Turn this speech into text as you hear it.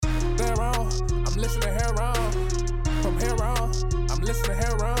listening here on. From here on, I'm listening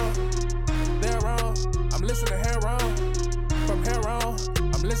here on. There on, I'm listening here on. From here on,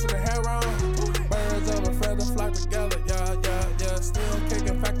 I'm listening here on. Birds of a feather flock together, yeah, yeah, yeah. Still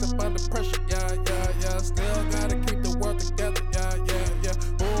kicking facts up under pressure, yeah, yeah, yeah. Still gotta keep the world together, yeah, yeah, yeah.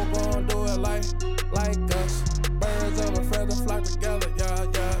 Who gon' do it like us? Birds of a feather flock together, yeah,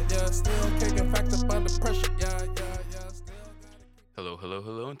 yeah, yeah. Still kicking facts up under pressure, yeah, yeah, yeah. Still gotta keep...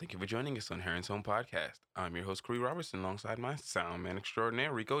 Hello, and thank you for joining us on Heron's Home Podcast. I'm your host, Corey Robertson, alongside my sound man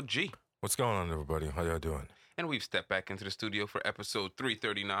extraordinaire, Rico G. What's going on, everybody? How y'all doing? And we've stepped back into the studio for episode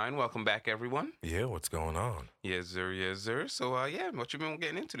 339. Welcome back, everyone. Yeah, what's going on? Yes, sir, yes, sir. So, what you been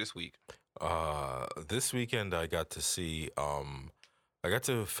getting into this week? This weekend I got to see, I got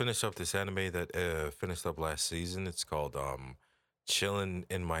to finish up this anime that finished up last season. It's called Chillin'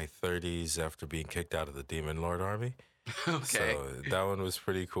 in My 30s After Being Kicked Out of the Demon Lord Army. Okay. So that one was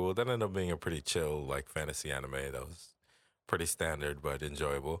pretty cool. That ended up being a pretty chill, like, fantasy anime. That was pretty standard, but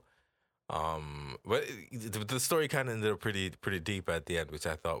enjoyable. But the story kind of ended up pretty deep at the end, which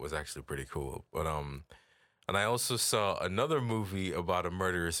I thought was actually pretty cool. But and I also saw another movie about a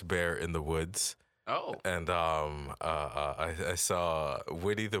murderous bear in the woods. Oh. And I saw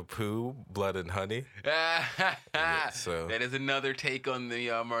Winnie the Pooh, Blood and Honey. So that is another take on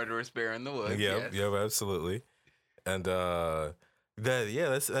the murderous bear in the woods. Yep, absolutely. And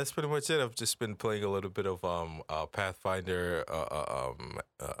that's pretty much it. I've just been playing a little bit of Pathfinder,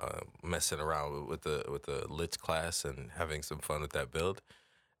 messing around with the Lich class and having some fun with that build.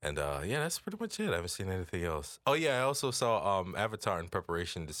 And that's pretty much it. I haven't seen anything else. Oh yeah, I also saw Avatar in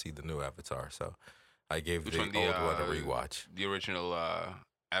preparation to see the new Avatar. So I gave the old one a rewatch. The original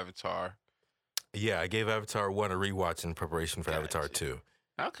Avatar. Yeah, I gave Avatar 1 a rewatch in preparation for Avatar 2.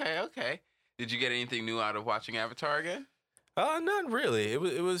 Okay. Did you get anything new out of watching Avatar again? Not really.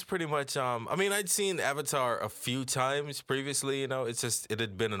 It was pretty much. I mean, I'd seen Avatar a few times previously. You know, it's just it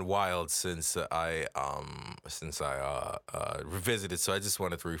had been a while since I revisited. So I just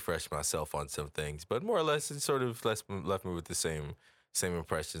wanted to refresh myself on some things. But more or less, it sort of left me with the same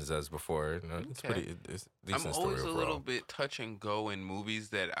impressions as before. You know, it's pretty. It's a decent story I'm always overall. a little bit touch and go in movies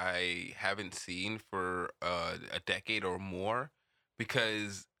that I haven't seen for a decade or more,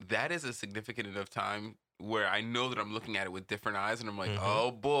 because that is a significant enough time where I know that I'm looking at it with different eyes, and I'm like,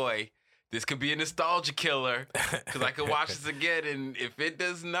 oh boy, this could be a nostalgia killer, because I could watch this again, and if it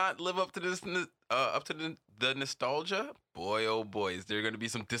does not live up to this, the nostalgia, boy, oh boy, is there going to be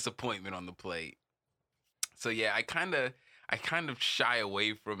some disappointment on the plate. So yeah, I kind of shy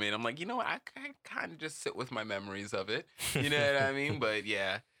away from it. I'm like, you know what, I kind of just sit with my memories of it. You know what I mean? But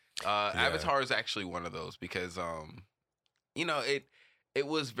yeah, Avatar is actually one of those, because it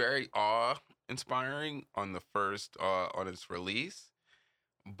was very awe-inspiring on the first on its release,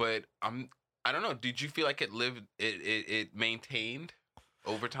 but I don't know. Did you feel like it maintained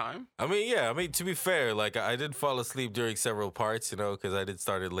over time? I mean, to be fair, like I did fall asleep during several parts, you know, because I did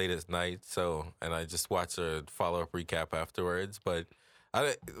start it late at night. And I just watched a follow-up recap afterwards. But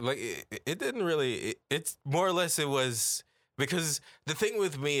it didn't really. It's more or less it was, because the thing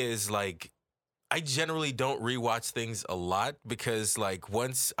with me is, like, I generally don't rewatch things a lot, because, like,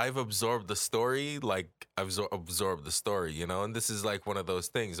 once I've absorbed the story, like, I've absorbed the story, you know? And this is, like, one of those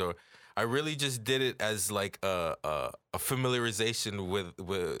things. Or I really just did it as, like, a familiarization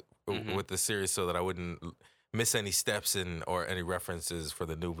with the series, so that I wouldn't miss any steps or any references for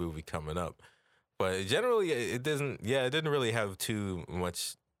the new movie coming up. But generally, it didn't really have too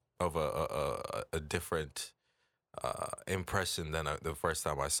much of a different impression than the first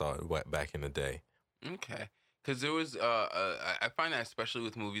time I saw it back in the day. Okay, because there was I find that especially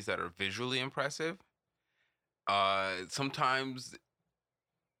with movies that are visually impressive, sometimes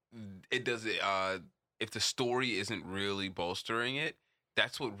it does it if the story isn't really bolstering it,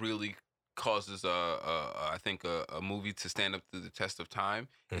 that's what really causes I think a movie to stand up to the test of time.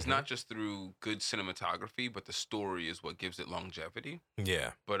 It's not just through good cinematography, but the story is what gives it longevity.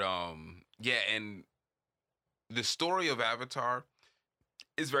 Yeah. But and the story of Avatar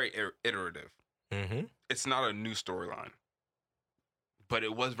is very iterative. Mm-hmm. It's not a new storyline, but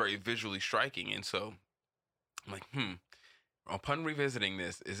it was very visually striking. And so I'm like, upon revisiting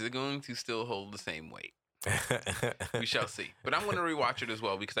this, is it going to still hold the same weight? We shall see. But I'm going to rewatch it as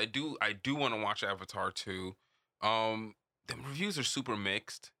well, because I do want to watch Avatar 2. The reviews are super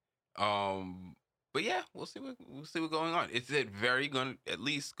mixed. But yeah, we'll see what's going on. Is it at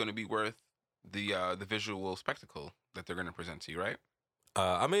least going to be worth the visual spectacle that they're going to present to you, right?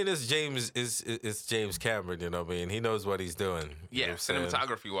 I mean, it's James Cameron, you know what I mean? He knows what he's doing. Yeah,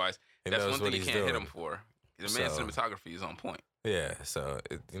 cinematography-wise, that's one thing you can't hit him for. The man's cinematography is on point. Yeah, so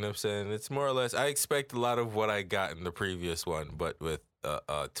you know what I'm saying? It's more or less. I expect a lot of what I got in the previous one, but with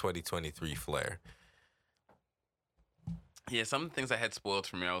 2023 flair. Yeah, some things I had spoiled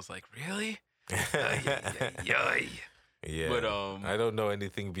for me. I was like, really? Ay. Yeah, But I don't know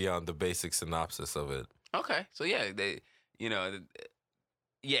anything beyond the basic synopsis of it. okay, so yeah, you know,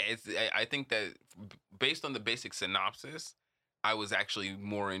 yeah, I think that based on the basic synopsis, I was actually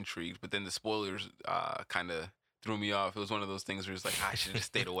more intrigued. But then the spoilers kind of threw me off. It was one of those things where it's like, I should have just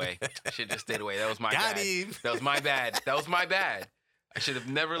stayed away. Should have just stayed away. That was my Got bad. him. That was my bad. That was my bad. I should have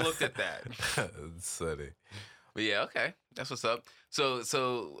never looked at that. It's funny. But yeah, okay, that's what's up. So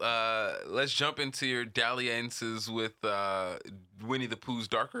let's jump into your dalliances with Winnie the Pooh's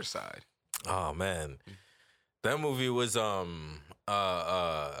darker side. Oh man, that movie was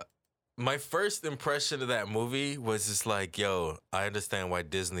my first impression of that movie was just like, yo, I understand why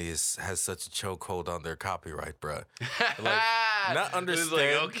Disney has such a chokehold on their copyright, bruh. Like, not understand.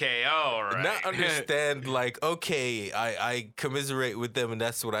 It was like, okay, all right. Not understand, like, okay, I commiserate with them and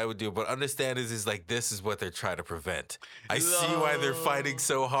that's what I would do, but understand is like, this is what they're trying to prevent. I see why they're fighting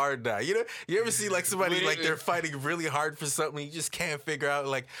so hard now. You know, you ever see like somebody like they're fighting really hard for something, you just can't figure out,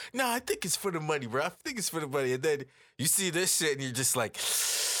 like, no, I think it's for the money, bro. I think it's for the money. And then you see this shit and you're just like,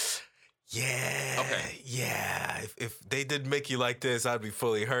 yeah, okay, yeah. If they did Mickey like this, I'd be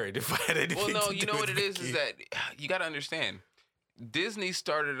fully hurt if I had anything Well, no, to you do know with what it is Mickey. that you got to understand. Disney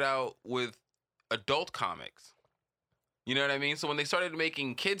started out with adult comics. You know what I mean? So when they started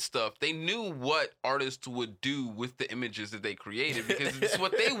making kid stuff, they knew what artists would do with the images that they created because it's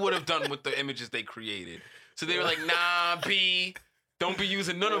what they would have done with the images they created. So they were like, nah, B, don't be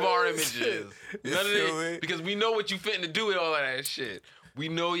using none of our images. None of it, because we know what you fitting to do with all of that shit. We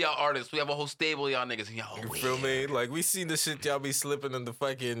know y'all artists. We have a whole stable of y'all niggas. And y'all You feel me? Like, we seen the shit y'all be slipping in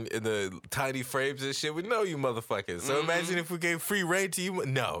the tiny frames and shit. We know you motherfuckers. So imagine if we gave free reign to you.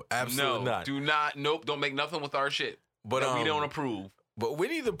 No, absolutely not. Do not. Nope. Don't make nothing with our shit. But that we don't approve. But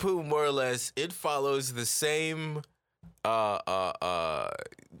Winnie the Pooh, more or less, it follows the same.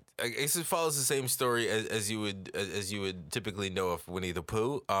 I guess it follows the same story as you would typically know of Winnie the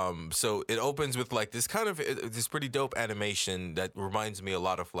Pooh. So it opens with like this kind of this pretty dope animation that reminds me a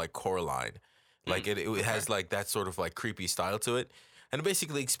lot of like Coraline. Like it has like that sort of like creepy style to it, and it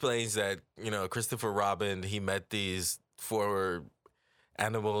basically explains that, you know, Christopher Robin, he met these 4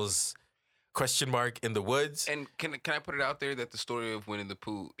 animals in the woods. And can I put it out there that the story of Winnie the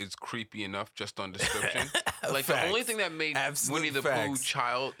Pooh is creepy enough just on description? Like Facts. the only thing that made Absolute Winnie the facts.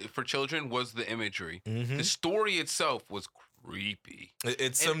 Pooh for children was the imagery. Mm-hmm. The story itself was creepy.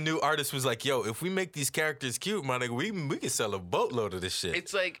 It's some new artist was like, yo, if we make these characters cute, my nigga, we can sell a boatload of this shit.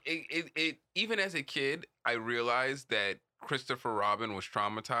 It's like it even as a kid, I realized that Christopher Robin was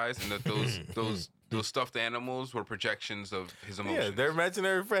traumatized and that those stuffed animals were projections of his emotions. Yeah, they're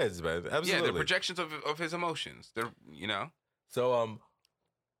imaginary friends, man. Absolutely. Yeah, they're projections of his emotions. They're, you know. So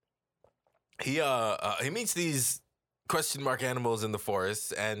he meets these animals in the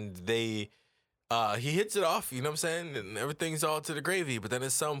forest, and they he hits it off, you know what I'm saying? And everything's all to the gravy. But then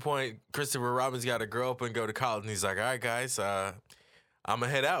at some point, Christopher Robin's got to grow up and go to college, and he's like, all right, guys, I'm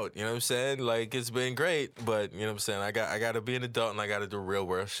gonna head out. You know what I'm saying? Like, it's been great, but you know what I'm saying? I got to be an adult and I got to do real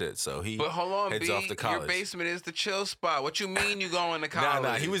world shit. So he But hold on, heads B, off to college. your basement is the chill spot. What you mean you going to college?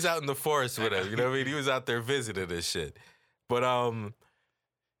 Nah, he was out in the forest with us. You know what I mean? He was out there visiting this shit. But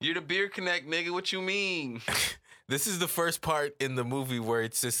you're the beer connect, nigga. What you mean? this is the first part in the movie where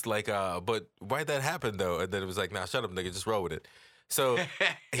it's just like, but why'd that happen though? And then it was like, nah, shut up, nigga, just roll with it. So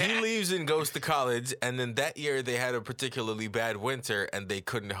he leaves and goes to college, and then that year they had a particularly bad winter and they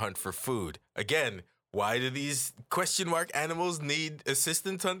couldn't hunt for food. Again, why do these animals need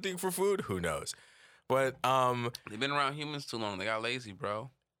assistance hunting for food? Who knows? But they've been around humans too long. They got lazy, bro.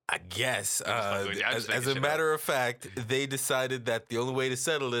 I guess just as a matter of fact, they decided that the only way to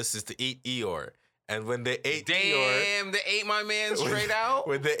settle this is to eat Eeyore. And when they ate Damn, they ate my man straight out?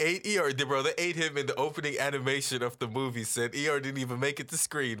 When they ate Eeyore, bro, they ate him in the opening animation of the movie. Said Eeyore didn't even make it to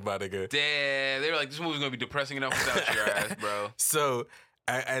screen, my nigga. Damn, they were like, this movie's gonna be depressing enough without your ass, bro. So,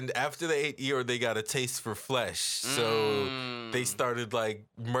 and after they ate Eeyore, they got a taste for flesh. So they started like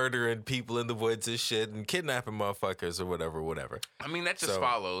murdering people in the woods and shit and kidnapping motherfuckers or whatever. I mean, that just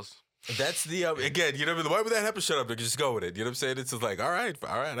follows. That's the, again, you know, why would that happen? Shut up, nigga, just go with it. You know what I'm saying? It's just like, all right,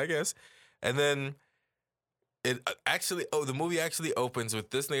 I guess. And then it actually, the movie actually opens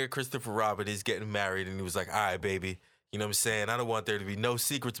with this nigga Christopher Robin. He's getting married, and he was like, all right, baby, you know what I'm saying? I don't want there to be no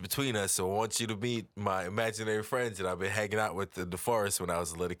secrets between us, so I want you to meet my imaginary friends that I've been hanging out with in the forest when I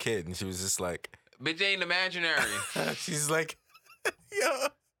was a little kid. And she was just like, bitch ain't imaginary. she's like, yo,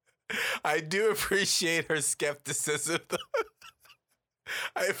 I do appreciate her skepticism, though.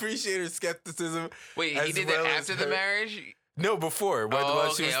 I appreciate her skepticism. Wait, he as did well that as after the her- marriage? No, before.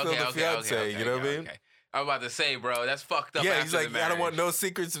 While she was still the fiance. You know what I mean? Okay. I'm about to say, bro, that's fucked up. Yeah, after he's like, the marriage. I don't want no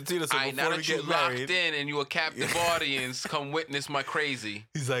secrets between us. So now before we that you get locked married, in and you a captive audience, come witness my crazy.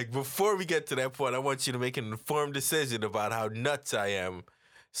 he's like, before we get to that point, I want you to make an informed decision about how nuts I am,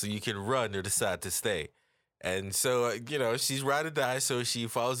 so you can run or decide to stay. And so, she's ride or die, so she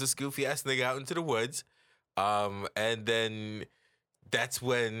follows this goofy ass nigga out into the woods. And then that's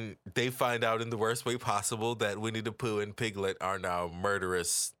when they find out in the worst way possible that Winnie the Pooh and Piglet are now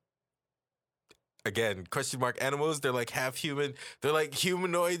murderous. Again, question mark animals. They're like half human. They're like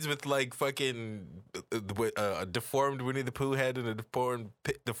humanoids with like fucking a deformed Winnie the Pooh head and a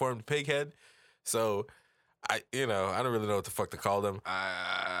deformed pig head. So I don't really know what the fuck to call them.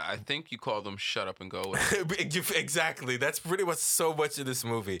 I think you call them shut up and go. Exactly. That's pretty much so much of this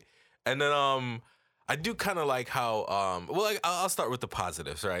movie. And then I do kind of like how I'll start with the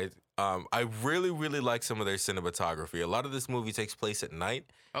positives, right? I really, really like some of their cinematography. A lot of this movie takes place at night.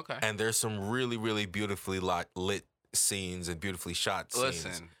 Okay. And there's some really, really beautifully lit scenes and beautifully shot scenes.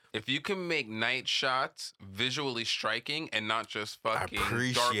 Listen, if you can make night shots visually striking and not just fucking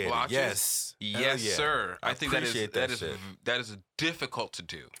dark it. blotches, Yes, sir. I think that is shit. difficult to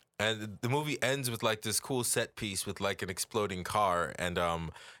do. And the movie ends with like this cool set piece with like an exploding car. And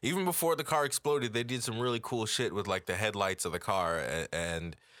even before the car exploded, they did some really cool shit with like the headlights of the car.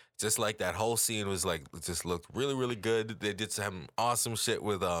 And just like that whole scene was like, just looked really, really good. They did some awesome shit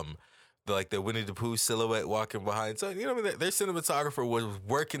with the Winnie the Pooh silhouette walking behind. So, their cinematographer was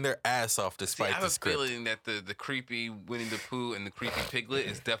working their ass off despite the script. I have a feeling that the creepy Winnie the Pooh and the creepy Piglet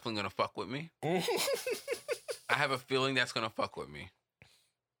is definitely going to fuck with me. I have a feeling that's going to fuck with me.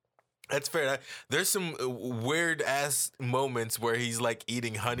 That's fair. There's some weird ass moments where he's like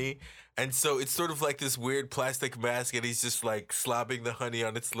eating honey, and so it's sort of like this weird plastic mask, and he's just like slobbing the honey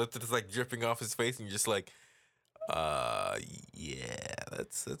on its lips, and it's like dripping off his face, and you're just like, yeah,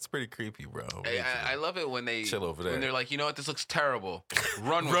 that's pretty creepy, bro. I love it when they chill over there. When they're like, you know what, this looks terrible.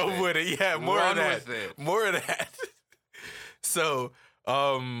 Run with it. Yeah, more Run of that. with it. More of that.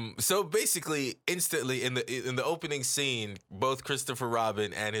 So basically, instantly in the opening scene, both Christopher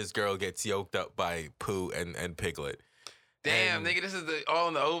Robin and his girl gets yoked up by Pooh and Piglet. Damn, nigga, this is all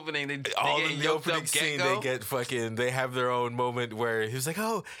in the opening. They all get in the yoked opening up scene, they have their own moment where he was like,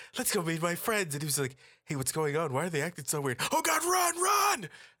 "Oh, let's go meet my friends," and he was like, "Hey, what's going on? Why are they acting so weird? Oh God, run!"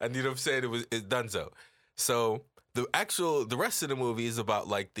 And you know what I'm saying? It's done so. So the rest of the movie is about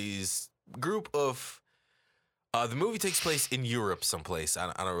like these group of. The movie takes place in Europe someplace.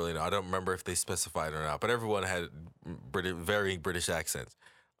 I don't really know. I don't remember if they specified or not, but everyone had varying British accents.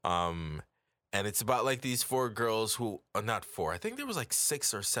 And it's about like these four girls who, not four, I think there was like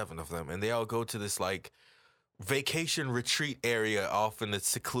 6 or 7 of them, and they all go to this like vacation retreat area off in the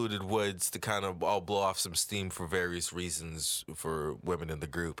secluded woods to kind of all blow off some steam for various reasons for women in the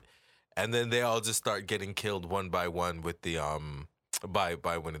group. And then they all just start getting killed one by one with the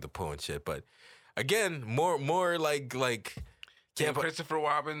by Winnie the Pooh and shit. But again, more like Christopher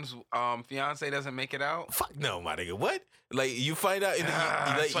Robin's fiance doesn't make it out. Fuck no, my nigga. What? Like you find out.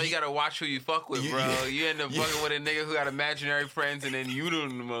 That's why you gotta watch who you fuck with, bro. You end up fucking with a nigga who got imaginary friends, and then you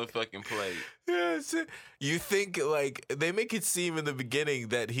don't motherfucking play. Yeah, you think like they make it seem in the beginning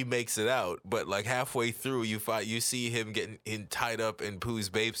that he makes it out, but like halfway through, you see him getting tied up in Pooh's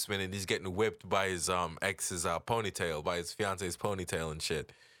basement, and he's getting whipped by his ex's ponytail, by his fiance's ponytail and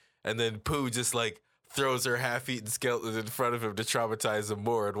shit. And then Pooh just like throws her half-eaten skeleton in front of him to traumatize him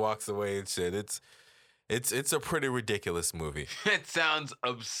more and walks away and shit. It's a pretty ridiculous movie. It sounds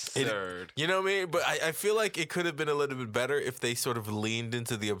absurd. You know what I mean? But I feel like it could have been a little bit better if they sort of leaned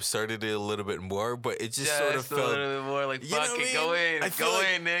into the absurdity a little bit more. But it just sort of felt a little bit more like, fuck it, go in,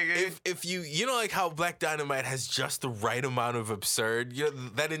 nigga. If you know, like how Black Dynamite has just the right amount of absurd. You know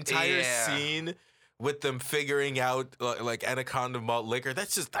that entire scene with them figuring out like Anaconda malt liquor.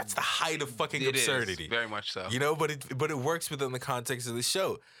 That's the height of fucking absurdity. Is, very much so. You know, but it works within the context of the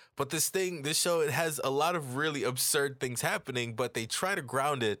show. But this show, it has a lot of really absurd things happening, but they try to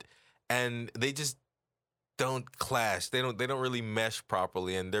ground it, and they just don't clash. They don't really mesh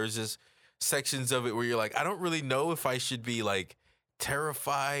properly, and there's just sections of it where you're like, I don't really know if I should be like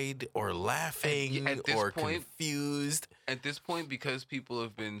terrified or laughing or confused. At this point, because people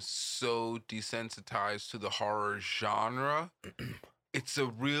have been so desensitized to the horror genre, it's a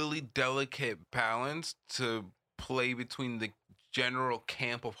really delicate balance to play between the general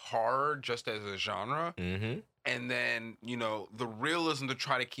camp of horror just as a genre, and then, you know, the realism to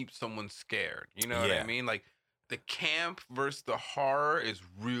try to keep someone scared. You know what I mean? Like, the camp versus the horror is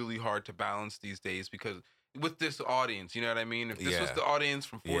really hard to balance these days because with this audience. You know what I mean? If this was Yeah. the audience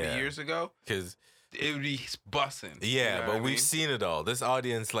from 40 Yeah. years ago, Because it would be bussing. yeah, You know but what I we've mean? seen it all. This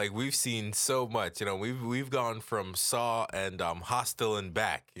audience, like we've seen so much. You know, we've gone from Saw and Hostel and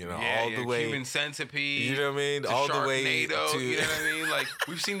back. You know, all the way. Human Centipede. You know what I mean? to All the way Sharknado, to. you know what I mean? Like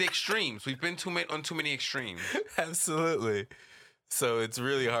we've seen the extremes. We've been on too many extremes. Absolutely. So it's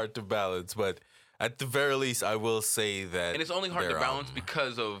really hard to balance, but at the very least, I will say that. And it's only hard to they're, balance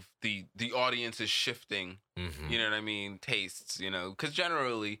because of the audience is shifting. mhm. You know what I mean? Tastes. You know, because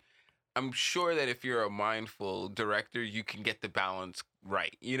generally, I'm sure that if you're a mindful director, you can get the balance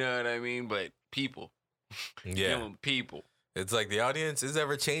right. You know what I mean? But people, Yeah. people. It's like the audience is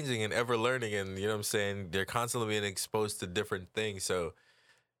ever changing and ever learning, and you know what I'm saying. They're constantly being exposed to different things, so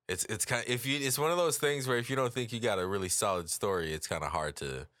it's kind. It's one of those things where if you don't think you got a really solid story, it's kind of hard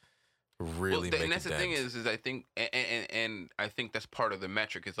to really make And that's a the thing dent. is I think, and I think that's part of the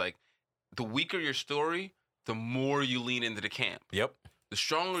metric. Is like the weaker your story, the more you lean into the camp. Yep. The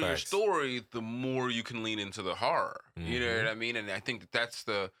stronger your Facts. story, the more you can lean into the horror. You know Mhm. what I mean? And I think that's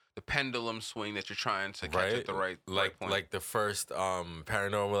the pendulum swing that you're trying to catch at the right point. Like the first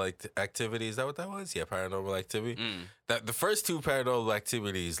Paranormal Activity. Is that what that was? Yeah, Paranormal Activity. Mm. That the first two Paranormal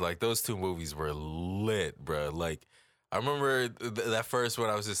Activities, like those two movies were lit, bro. Like I remember that first one.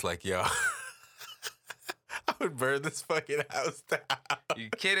 I was just like, yo, I would burn this fucking house down. You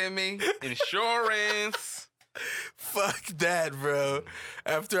kidding me? Insurance. Fuck that, bro.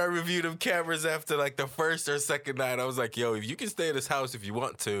 After I reviewed them cameras after like the first or second night, I was like, yo, if you can stay in this house if you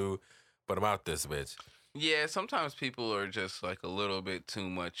want to, but I'm out this bitch. Yeah, sometimes people are just like a little bit too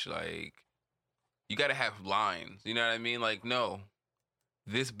much. Like, you gotta have lines. You know what I mean? Like, no,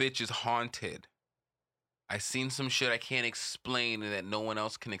 this bitch is haunted. I seen some shit I can't explain and that no one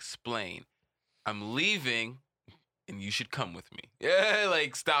else can explain. I'm leaving, and you should come with me. Yeah,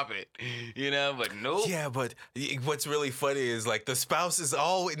 like stop it. You know, but nope. Yeah, but what's really funny is like the spouse is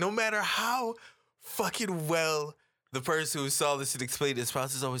always, no matter how fucking well the person who saw this and explained it, the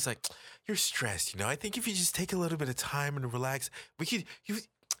spouse is always like, you're stressed, you know? I think if you just take a little bit of time and relax,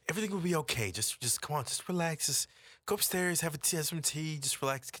 everything will be okay. Just come on, just relax. Just go upstairs, have some tea, just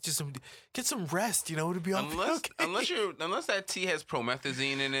relax, get some rest, you know, it'll be all okay. Unless that tea has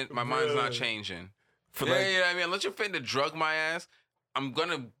promethazine in it, my mind's not changing. For Yeah, like, you know what I mean? Unless you're finna drug my ass, I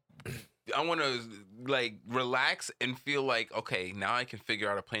want to like relax and feel like, okay, now I can figure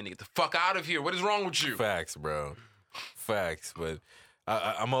out a plan to get the fuck out of here. What is wrong with you? facts, bro. Facts, but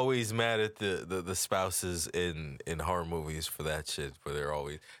I'm always mad at the spouses in horror movies for that shit. But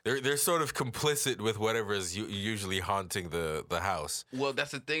they're sort of complicit with whatever is usually haunting the house. Well,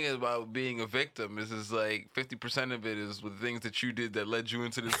 that's the thing about being a victim. Is like 50% of it is with things that you did that led you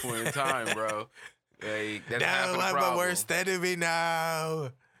into this point in time, bro. Like that's half of Now the I'm problem. the worst enemy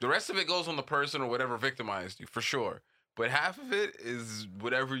now. The rest of it goes on the person or whatever victimized you, for sure. But half of it is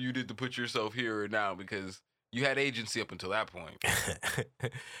whatever you did to put yourself here or now, because you had agency up until that point.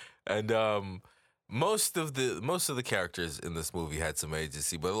 And most of the characters in this movie had some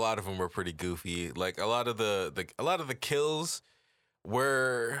agency, but a lot of them were pretty goofy. Like a lot of the kills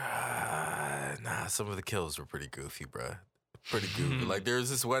were some of the kills were pretty goofy, bruh. Pretty goofy. Like there was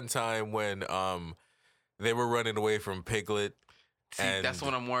this one time when they were running away from Piglet. See, that's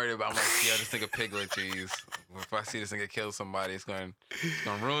what I'm worried about. I'm like, yo, this nigga Piglet, jeez. If I see this nigga kill somebody, it's gonna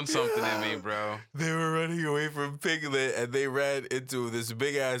ruin something in me, bro. They were running away from Piglet and they ran into this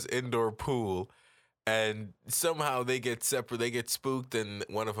big ass indoor pool, and somehow they get separate. They get spooked, and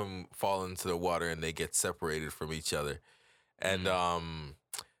one of them fall into the water, and they get separated from each other. And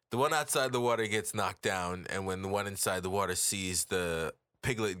the one outside the water gets knocked down, and when the one inside the water sees the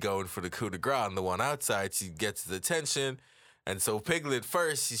Piglet going for the coup de grace, and the one outside, she gets his attention. And so Piglet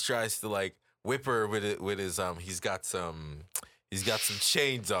first, he tries to like whip her with his he's got some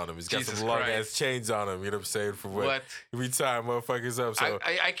chains on him. He's got Jesus some long Christ. ass chains on him. You know what I'm saying? For What? every time motherfuckers up. So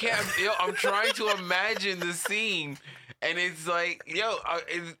I can't. Yo, I'm trying to imagine the scene, and it's like, yo,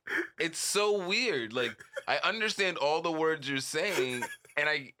 it's so weird. Like I understand all the words you're saying, and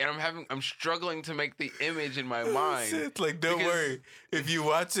I'm struggling to make the image in my mind. Shit, like don't Because- worry. If you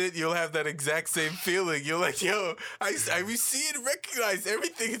watch it, you'll have that exact same feeling. You're like, yo, I see and recognize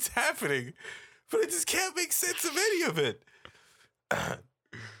everything that's happening, but I just can't make sense of any of it.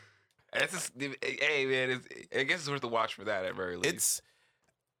 That's just, hey man, I guess it's worth a watch for that at very least. It's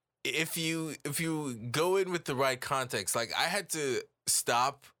if you go in with the right context. Like I had to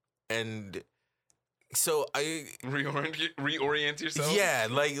stop, and so I reorient yourself. yeah,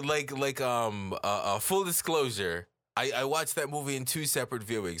 full disclosure. I watched that movie in two separate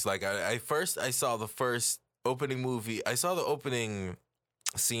viewings. Like I saw the first opening movie. I saw the opening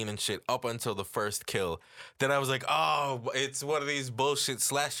scene and shit up until the first kill. Then I was like, oh, it's one of these bullshit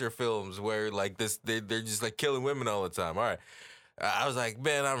slasher films where like they're just like killing women all the time. All right. I was like,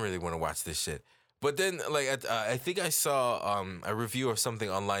 man, I don't really want to watch this shit. But then, like, I think I saw a review of something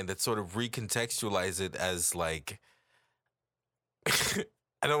online that sort of recontextualized it as like,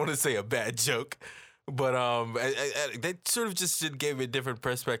 I don't want to say a bad joke, but that sort of just gave me a different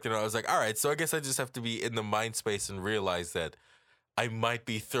perspective. And I was like, all right, so I guess I just have to be in the mind space and realize that I might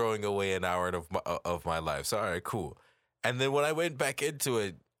be throwing away an hour of my life. So all right, cool. And then when I went back into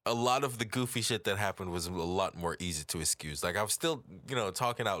it, a lot of the goofy shit that happened was a lot more easy to excuse. Like I was still,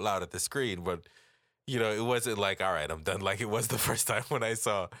 talking out loud at the screen, but it wasn't like, all right, I'm done. Like it was the first time when I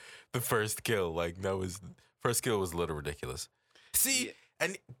saw the first kill. Like first kill was a little ridiculous. See,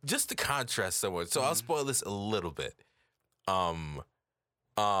 and just to contrast somewhat, so I'll spoil this a little bit. So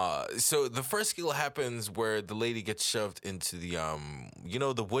the first kill happens where the lady gets shoved into the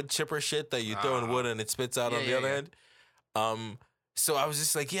the wood chipper shit that you throw in wood and it spits out on the other end. So I was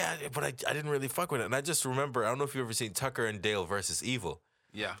just like, yeah, but I didn't really fuck with it. And I just remember, I don't know if you've ever seen Tucker and Dale versus Evil.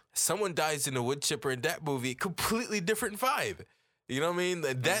 Yeah. Someone dies in a wood chipper in that movie, completely different vibe. You know what I mean?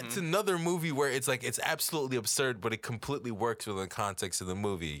 That's another movie where it's like, it's absolutely absurd, but it completely works within the context of the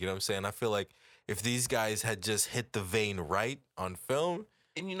movie. You know what I'm saying? I feel like if these guys had just hit the vein right on film,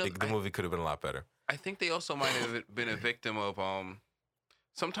 and the movie could have been a lot better. I think they also might have been a victim of,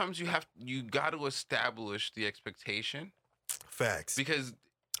 sometimes you got to establish the expectation. Facts. Because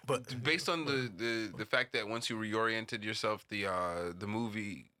based on the fact that once you reoriented yourself, the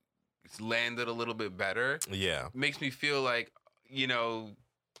movie landed a little bit better. Yeah. Makes me feel like,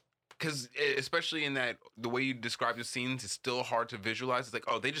 because especially in that, the way you describe the scenes is still hard to visualize. It's like,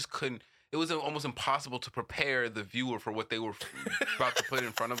 oh, they just couldn't. It was almost impossible to prepare the viewer for what they were about to put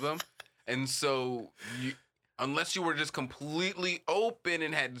in front of them. And so, unless you were just completely open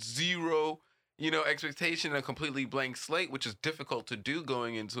and had zero, expectation, a completely blank slate, which is difficult to do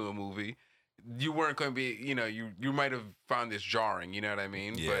going into a movie, you weren't going to be, you might have found this jarring, you know what I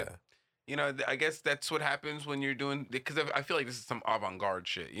mean? Yeah. But, I guess that's what happens when you're doing, because I feel like this is some avant-garde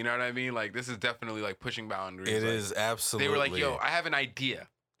shit, you know what I mean? Like, this is definitely, like, pushing boundaries. It like, is absolutely. They were like, yo, I have an idea.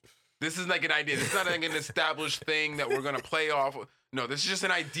 This is like an idea. This is not like an established thing that we're going to play off. No, this is just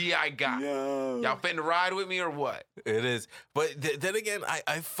an idea I got. No. Y'all finna ride with me or what? It is. But then again,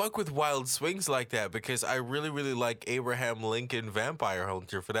 I fuck with wild swings like that because I really, really like Abraham Lincoln Vampire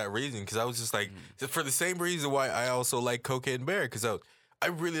Hunter for that reason. Because I was just like, for the same reason why I also like Cocaine Bear. Because I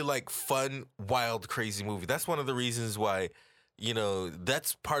really like fun, wild, crazy movie. That's one of the reasons why,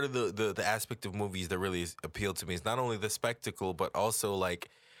 that's part of the aspect of movies that really appeal to me. It's not only the spectacle, but also like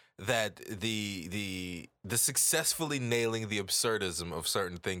that the successfully nailing the absurdism of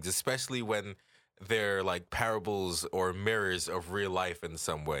certain things, especially when they're like parables or mirrors of real life in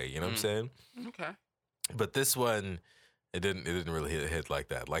some way. You know what I'm saying? Okay. But this one, it didn't really hit like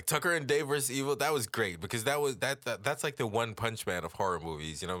that. Like Tucker and Dave vs. Evil, that was great because that's like the One Punch Man of horror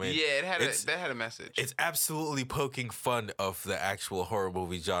movies. You know what I mean? Yeah, that had a message. It's absolutely poking fun of the actual horror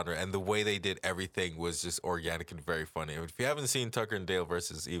movie genre, and the way they did everything was just organic and very funny. If you haven't seen Tucker and Dale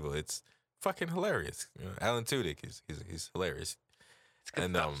vs. Evil, it's fucking hilarious. Alan Tudyk, he's hilarious. It's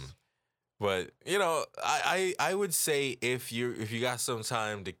good stuff. But I would say if you got some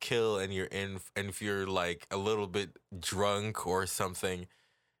time to kill and if you're like a little bit drunk or something,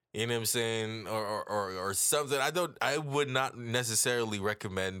 you know what I'm saying, or something, I would not necessarily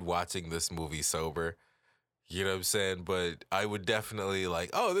recommend watching this movie sober. You know what I'm saying? But I would definitely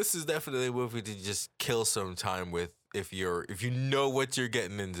this is definitely a movie to just kill some time with if you know what you're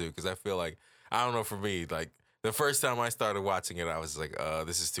getting into. Because I feel like, I don't know, for me, like the first time I started watching it, I was like,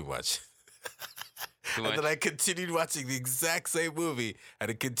 this is too much. And then I continued watching the exact same movie,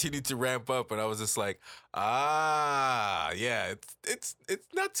 and it continued to ramp up, and I was just like, yeah, it's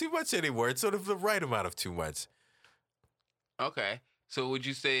not too much anymore. It's sort of the right amount of too much. Okay, so would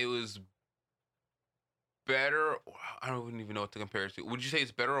you say it was better? I don't even know what to compare it to. Would you say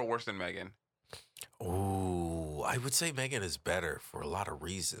it's better or worse than Megan? Oh, I would say Megan is better for a lot of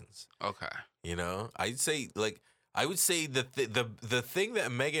reasons. Okay, I would say the thing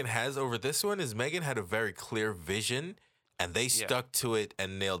that Megan has over this one is Megan had a very clear vision, and they stuck to it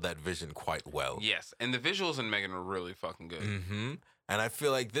and nailed that vision quite well. Yes, and the visuals in Megan are really fucking good. Mm-hmm. And I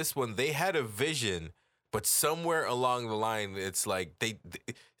feel like this one, they had a vision, but somewhere along the line, it's like they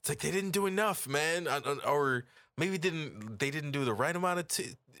didn't do enough, man, or maybe they didn't do the right amount of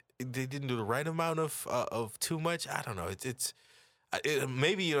they didn't do the right amount of too much. I don't know.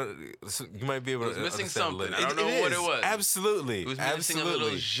 maybe you might be able It to was missing understand a something. little. I don't know what it was. Absolutely, It was missing a little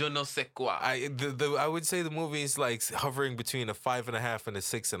absolutely. je ne sais quoi. I would say the movie is like hovering between a 5.5 and a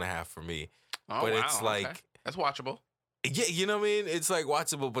 6.5 for me. Oh, but wow, it's okay. like That's watchable. yeah, you know what I mean. It's like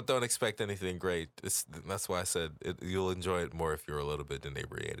watchable, but don't expect anything great. That's why I said you'll enjoy it more if you're a little bit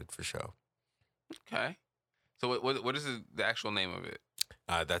inebriated for sure. Okay. So what is the actual name of it?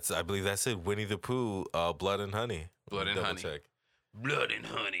 I believe that's it. Winnie the Pooh, Blood and Honey. Blood and Double Honey. check. Blood and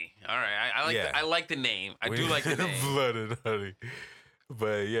Honey. All right. I like Yeah. I like the name. I do like the name. Blood and Honey.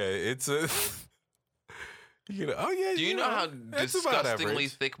 But yeah, it's a. Oh yeah. Do you know how that's about disgustingly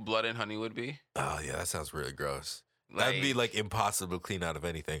average. thick Blood and Honey would be? Oh yeah, that sounds really gross. That'd be like impossible to clean out of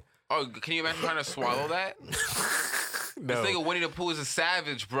anything. Oh, can you imagine trying to swallow that? No, This nigga Winnie the Pooh is a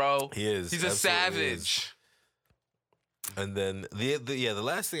savage, bro. he is. He's a absolutely is. savage. And then the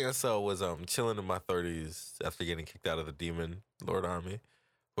last thing I saw was chilling in my 30s after getting kicked out of the Demon Lord Army,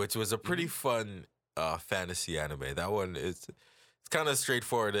 which was a pretty fun fantasy anime. That one is it's kind of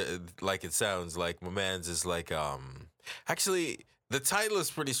straightforward, like it sounds. Like my man's is like actually the title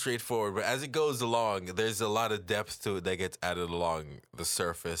is pretty straightforward, but as it goes along, there's a lot of depth to it that gets added along the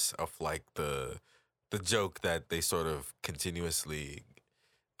surface of like the joke that they sort of continuously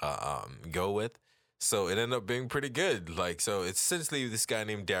go with. So it ended up being pretty good. Like, so it's essentially this guy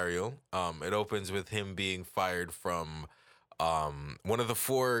named Dario. It opens with him being fired from one of the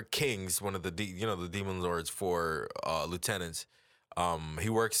four kings, one of the the demon lords, four lieutenants. He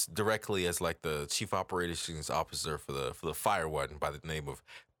works directly as like the chief operations officer for the fire one by the name of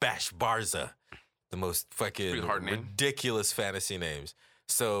Bash Barza, the most fucking Pretty hard name. ridiculous fantasy names.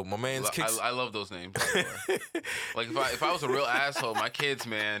 So my man's kicks. I love those names. By the way. Like if I was a real asshole, my kids,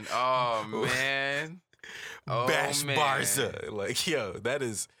 man. Oh man. Oh, Bash man. Barza. Like, yo, that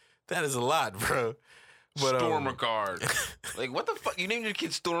is a lot, bro. But, Stormregard. Like what the fuck? You named your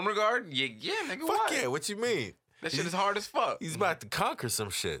kid Stormregard? Yeah, nigga. Fuck what? yeah, what you mean? That shit is hard as fuck. He's about to conquer some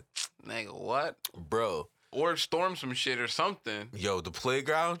shit. Nigga, what? Bro. Or storm some shit or something. Yo, the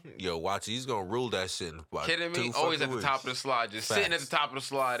playground, watch it. He's gonna rule that shit in about Kidding me? 2 Always at fucking the top of weeks. the slide, just Facts. sitting at the top of the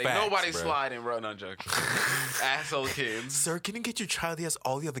slide. Ain't Facts, nobody bro. sliding, bro. No joke. Asshole kids. Sir, can you get your child? He has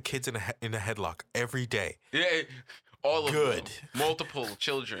all the other kids in a headlock every day. Yeah, all of Good. them. Multiple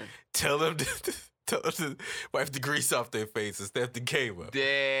children. Tell them to wipe the grease off their faces, step the game up.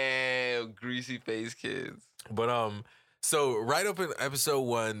 Damn, greasy face kids. But so right up in episode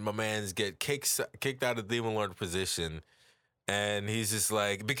 1, my man's get kicked out of Demon Lord position, and he's just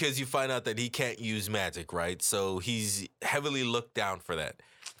like, because you find out that he can't use magic, right? So he's heavily looked down for that.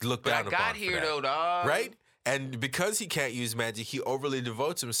 Looked But down I upon got for here that. though, dog. Right? And because he can't use magic, he overly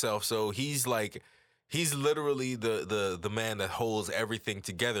devotes himself. So he's literally the man that holds everything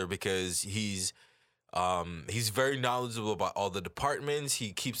together because he's very knowledgeable about all the departments.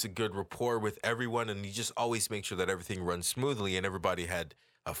 He keeps a good rapport with everyone, and he just always makes sure that everything runs smoothly, and everybody had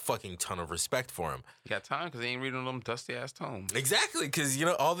a fucking ton of respect for him. You got time because he ain't reading them dusty ass tomes. Exactly, because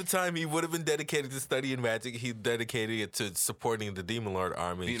all the time he would have been dedicated to studying magic. He dedicated it to supporting the Demon Lord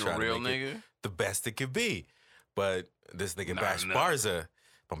army, Being a trying real to make nigga. it the best it could be. But this nigga Bash no. Barza,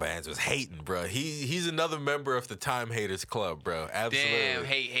 my man's was hating, bro. He's another member of the Time Haters Club, bro. Absolutely. Damn,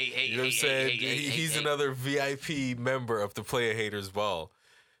 hey, You know what I'm saying? He's another VIP member of the Player Haters Ball.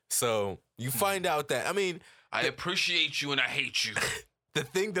 So you find out that, I appreciate you and I hate you. the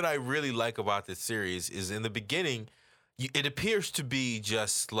thing that I really like about this series is in the beginning, it appears to be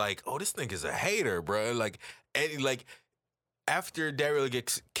just like, oh, this nigga's a hater, bro. Like after Daryl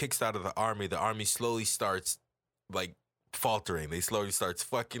gets kicked out of the army slowly starts like faltering. They slowly starts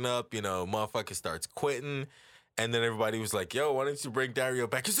fucking up, motherfucker starts quitting. And then everybody was like, yo, why don't you bring Dario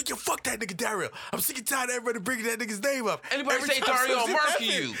back? He's like, yo, fuck that nigga Dario. I'm sick and tired of everybody bringing that nigga's name up. Anybody Every say time Dario, something I'm marking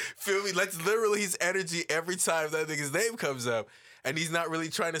happens. you. Feel me? That's literally his energy every time that nigga's name comes up. And he's not really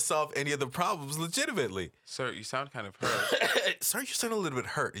trying to solve any of the problems legitimately. Sir, you sound kind of hurt. Sorry, you sound a little bit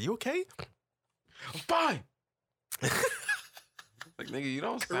hurt. Are you okay? I'm fine. Like, nigga, you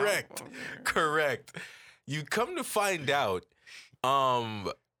don't sound Correct. You come to find out,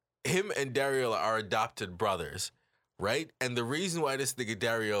 him and Dario are adopted brothers, right? And the reason why this nigga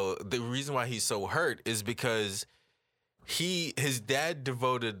Dario, the reason why he's so hurt is because his dad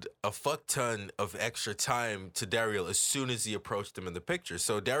devoted a fuck ton of extra time to Dario as soon as he approached him in the picture.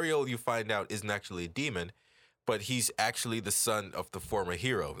 So Dario, you find out, isn't actually a demon, but he's actually the son of the former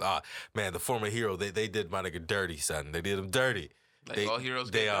hero. Ah, man, the former hero, they did my nigga dirty, son. They did him dirty. Like all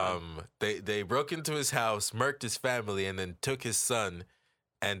heroes get done. They broke into his house, murked his family, and then took his son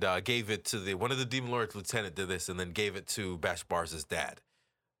and gave it to one of the Demon Lord's lieutenant did this, and then gave it to Bash Barza's dad,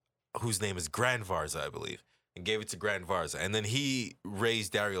 whose name is Grand Varza, I believe. and gave it to Grand Varza. And then he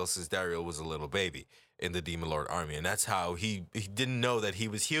raised Dariel since Dariel was a little baby in the Demon Lord army. And that's how he didn't know that he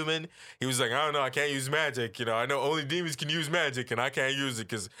was human. He was like, I don't know, I can't use magic. You know, I know only demons can use magic, and I can't use it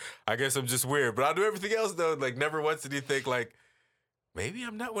because I guess I'm just weird. But I'll do everything else, though. Like, never once did he think, like, maybe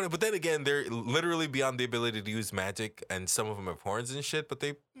I'm not one of... But then again, they're literally beyond the ability to use magic, and some of them have horns and shit, but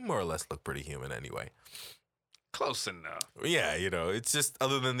they more or less look pretty human anyway. Close enough. Yeah, you know, it's just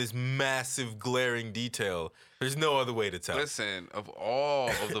other than this massive glaring detail, there's no other way to tell. Listen, of all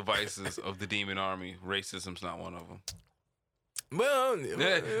of the vices of the demon army, racism's not one of them. Well,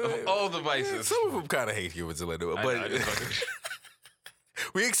 Of all the vices. some of them kind of hate humans a little bit, I know, I but just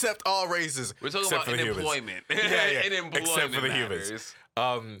fucking- we accept all races. We're talking except about for the humans. employment. Yeah, In employment except for the matters.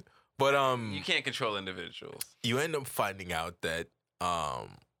 humans. But You can't control individuals. you end up finding out that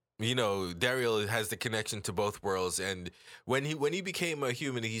you know, Dariel has the connection to both worlds, and when he became a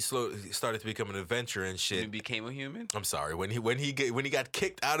human, he started to become an adventurer and shit. He became a human? I'm sorry. When he got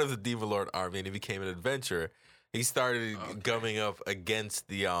kicked out of the Demon Lord army and he became an adventurer, he started gumming up against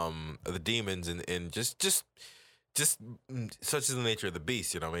the demons and just such is the nature of the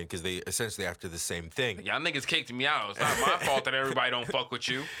beast, you know what I mean? Because they essentially after the same thing. Y'all niggas kicked me out. It's not my fault that everybody don't fuck with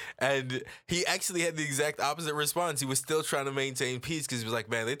you. And he actually had the exact opposite response. He was still trying to maintain peace because he was like,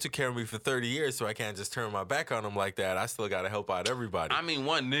 man, they took care of me for 30 years, so I can't just turn my back on them like that. I still got to help out everybody. I mean,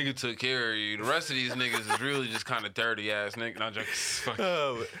 one nigga took care of you. The rest of these niggas is really just kind of dirty ass niggas. No, I'm joking.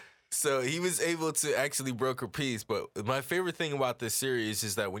 Fuck. So he was able to actually broker peace. But my favorite thing about this series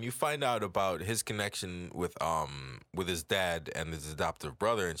is that when you find out about his connection with his dad and his adoptive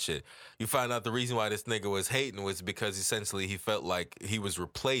brother and shit, you find out the reason why this nigga was hating was because essentially he felt like he was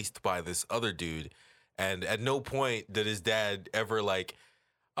replaced by this other dude. And at no point did his dad ever like,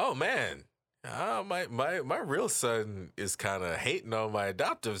 oh man, my real son is kind of hating on my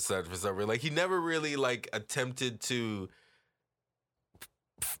adoptive son for some reason. Like he never really like attempted to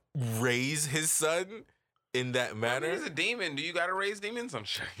raise his son in that manner. I mean, he's a demon. Do you gotta raise demons? I'm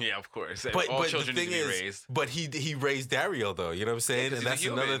sure. Yeah, of course. But all the children thing need to be is, raised. but he raised Dariel though. You know what I'm saying? Yeah, and that's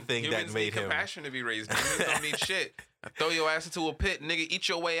another thing Humans that made need him. compassion to be raised. Demons don't need shit. I throw your ass into a pit, nigga. Eat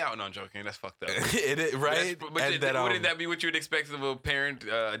your way out. No, I'm joking. That's fucked up. Right? But And that, wouldn't that be what you would expect of a parent,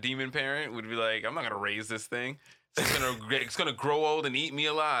 a demon parent? Would be like, I'm not gonna raise this thing. It's gonna grow old and eat me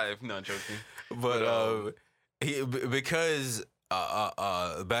alive. No, I'm joking. But because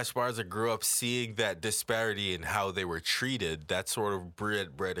Bash Barza grew up seeing that disparity in how they were treated, that sort of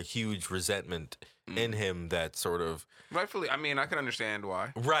bred a huge resentment in him that sort of... Rightfully, I mean, I can understand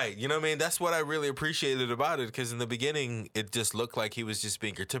why. Right, you know what I mean? That's what I really appreciated about it, because in the beginning, it just looked like he was just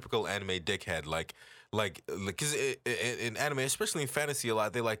being your typical anime dickhead, because in anime, especially in fantasy, a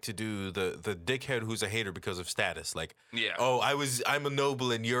lot they like to do the dickhead who's a hater because of status. Like, yeah, I'm a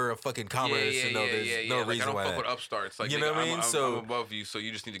noble and you're a fucking commoner. There's no like, reason I don't why. fuck with upstarts. Like, you know what I mean? I'm above you, so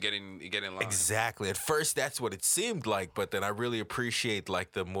you just need to get in line. Exactly. At first, that's what it seemed like, but then I really appreciate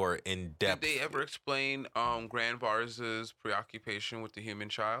like the more in depth. Did they ever explain Grand Varza's preoccupation with the human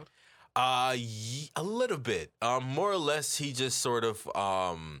child? A little bit. More or less, he just sort of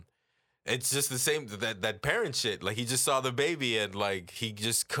it's just the same that parent shit. Like he just saw the baby and like he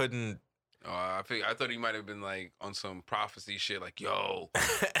just couldn't. I thought he might have been like on some prophecy shit. Like, yo,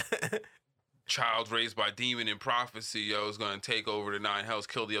 child raised by demon in prophecy, yo, is gonna take over the nine hells,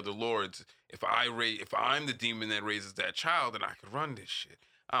 kill the other lords. If I'm the demon that raises that child, then I could run this shit.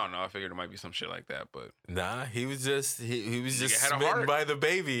 I don't know. I figured it might be some shit like that, but nah, he was just he was just had a smitten heart. by the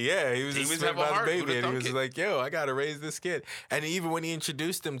baby. Yeah, he was just smitten by the baby, and he was it? like, "Yo, I gotta raise this kid." And even when he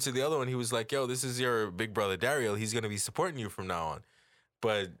introduced him to the other one, he was like, "Yo, this is your big brother Dariel. He's gonna be supporting you from now on."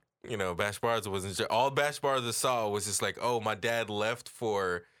 But you know, Bash Barza wasn't sure. All Bash Barza saw was just like, "Oh, my dad left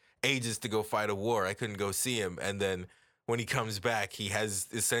for ages to go fight a war. I couldn't go see him." And then when he comes back, he has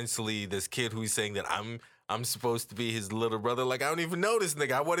essentially this kid who's saying that I'm supposed to be his little brother. Like, I don't even know this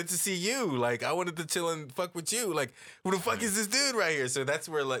nigga. I wanted to see you. Like, I wanted to chill and fuck with you. Like, who the fuck is this dude right here? So that's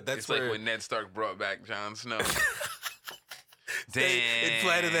where, like, it's like when Ned Stark brought back Jon Snow. Damn. It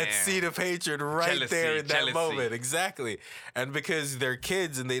planted that seed of hatred right there in that moment. Exactly. And because they're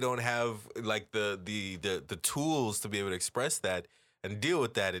kids and they don't have, like, the tools to be able to express that and deal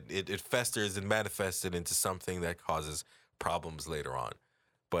with that, it festers and manifests it into something that causes problems later on.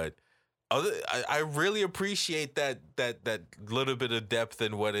 But... I really appreciate that little bit of depth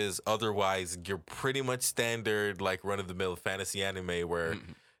in what is otherwise your pretty much standard like run-of-the-mill fantasy anime where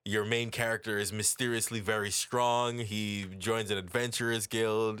your main character is mysteriously very strong. He joins an adventurers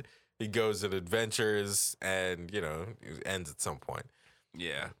guild. He goes on adventures and, you know, it ends at some point.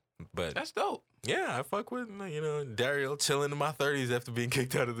 Yeah. But that's dope. Yeah, I fuck with, you know, Dariel chilling in my 30s after being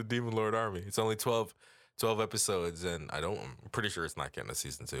kicked out of the Demon Lord army. It's only 12 12 episodes, and I'm pretty sure it's not getting a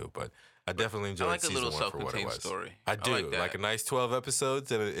season 2, but I definitely enjoyed I like a season little 1 for what it self-contained was. story. I do. like that. Like a nice 12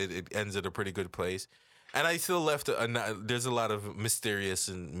 episodes, and it ends at a pretty good place. And I still left there's a lot of mysterious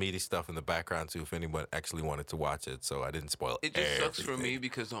and meaty stuff in the background, too, if anyone actually wanted to watch it, so I didn't spoil It just everything. sucks for me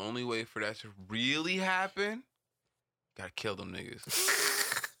because the only way for that to really happen, gotta kill them niggas.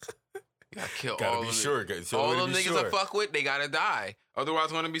 You gotta kill Gotta all be of sure. them. So All to them be niggas sure. I fuck with, they gotta die. Otherwise,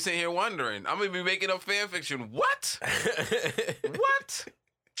 I'm gonna be sitting here wondering. I'm gonna be making up fan fiction. What? What?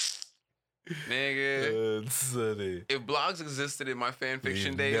 Nigga. Sonny. If blogs existed in my fan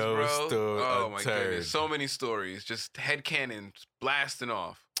fiction Leave days, no bro. stone Oh my unturned. goodness. So many stories. Just headcanons blasting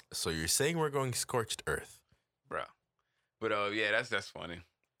off. So you're saying we're going scorched earth? Bro. But yeah, that's funny.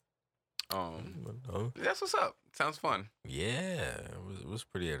 Oh, That's what's up. Sounds fun. yeah, it was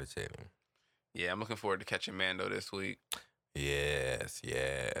pretty entertaining. Yeah, I'm looking forward to catching Mando this week. Yes.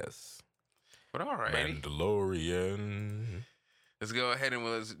 But all right. Mandalorian. Let's go ahead and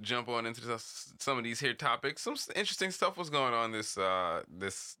let's jump on into some of these here topics. Some interesting stuff was going on this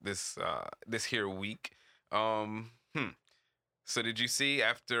here week. So did you see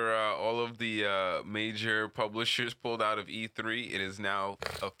after all of the major publishers pulled out of E3, it is now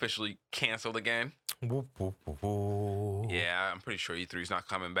officially canceled again? Whoop, whoop, whoop, whoop. Yeah, I'm pretty sure E3 is not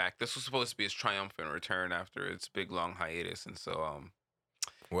coming back. This was supposed to be its triumphant return after its big long hiatus, and so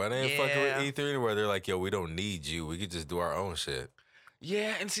Well, they ain't fucking Yeah. with E3 where they're like, yo, we don't need you. We could just do our own shit.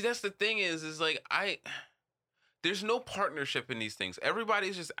 yeah, and see that's the thing is like there's no partnership in these things.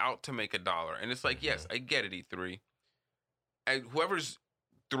 Everybody's just out to make a dollar, and it's like yes, I get it, E3. And whoever's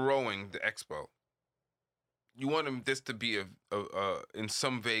throwing the expo, you want this to be a in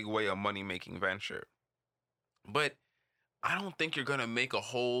some vague way a money making venture, but I don't think you're gonna make a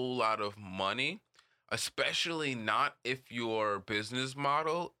whole lot of money, especially not if your business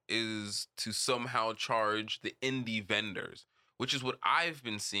model is to somehow charge the indie vendors, which is what I've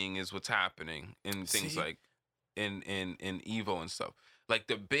been seeing is what's happening in things See? like in Evo and stuff. Like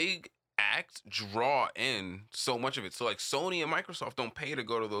the big acts draw in so much of it. So like Sony and Microsoft don't pay to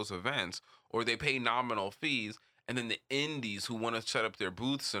go to those events, or they pay nominal fees, and then the indies who want to set up their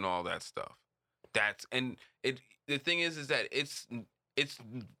booths and all that stuff. The thing is that it's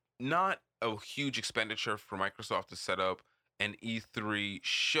not a huge expenditure for Microsoft to set up an E3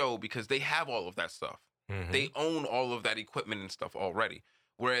 show because they have all of that stuff. Mhm. They own all of that equipment and stuff already.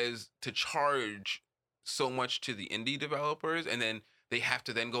 Whereas to charge so much to the indie developers and then they have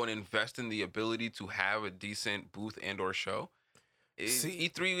to then go and invest in the ability to have a decent booth and or show. See,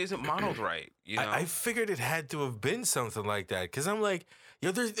 E3 isn't modeled right, you know? I figured it had to have been something like that because I'm like,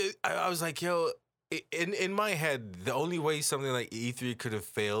 yo, I was like, yo, in my head, the only way something like E3 could have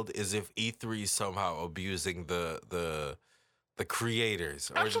failed is if E3 is somehow abusing the creators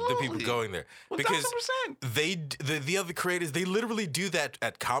or the people Absolutely. going there 1000%. because the other creators, they literally do that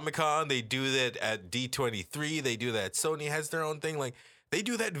at Comic-Con, they do that at D23, they do that. Sony has their own thing, like they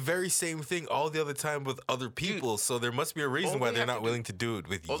do that very same thing all the other time with other people. So there must be a reason why they're not willing to do it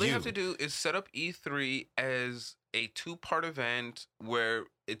with you. All they have to do is set up E3 as a 2-part event where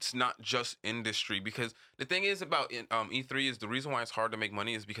it's not just industry. Because the thing is about E3 is the reason why it's hard to make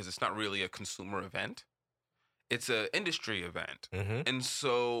money is because it's not really a consumer event. It's an industry event. Mm-hmm. And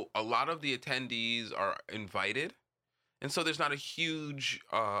so a lot of the attendees are invited. And so there's not a huge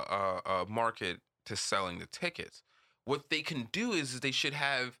market to selling the tickets. What they can do is they should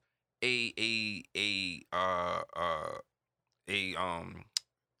have a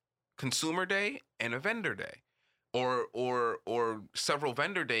consumer day and a vendor day, or several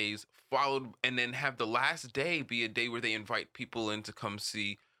vendor days followed, and then have the last day be a day where they invite people in to come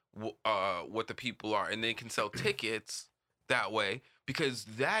see what the people are, and they can sell tickets that way because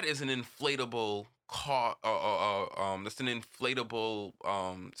that is an inflatable that's an inflatable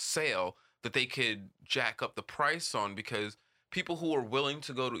sale that they could jack up the price on because people who are willing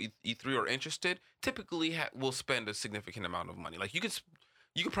to go to E3 or interested typically will spend a significant amount of money. Like you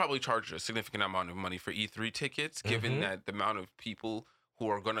could probably charge a significant amount of money for E3 tickets, given that the amount of people who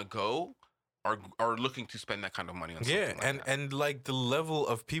are gonna go are looking to spend that kind of money on something like that. and like the level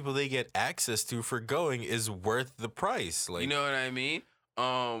of people they get access to for going is worth the price. Like, You know what I mean?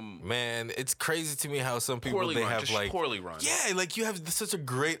 man, it's crazy to me how some people Poorly they run, have just like poorly run. Yeah, like you have such a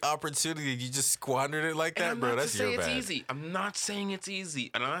great opportunity, you just squandered it like And that, I'm bro. not That's to say your it's bad. easy. I'm not saying it's easy,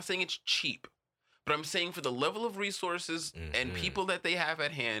 and I'm not saying it's cheap. But I'm saying for the level of resources and people that they have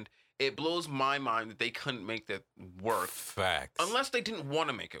at hand, it blows my mind that they couldn't make that work. Facts. Unless they didn't want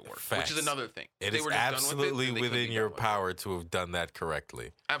to make it work, which Facts. is another thing. If It they is were just done with it, absolutely then they couldn't within be your done with it. power to have done that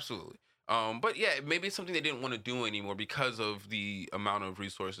correctly. Absolutely. But yeah, maybe it's something they didn't want to do anymore because of the amount of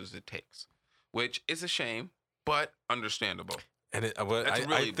resources it takes. which is a shame, but understandable. And but That's I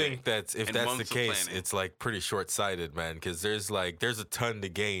really think big. that's if And that's the months of case, planning. it's like pretty short sighted, man. Because there's a ton to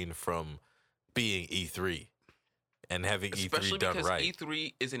gain from being E3 and having Especially E3 done because right.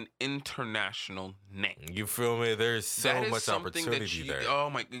 E3 is an international name. You feel me? There's so That is much something opportunity there. Oh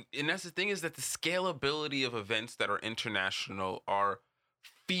my! And that's the thing is that the scalability of events that are international are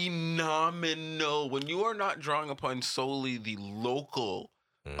phenomenal. When you are not drawing upon solely the local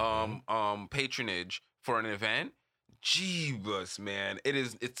patronage for an event, jeebus, man,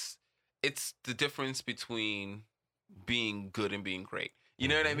 it's the difference between being good and being great. You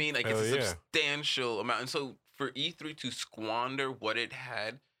know what I mean? Like Hell it's a yeah. substantial amount. And so for E3 to squander what it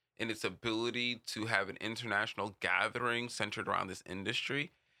had in its ability to have an international gathering centered around this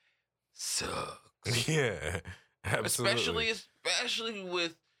industry sucks. Yeah, absolutely. Especially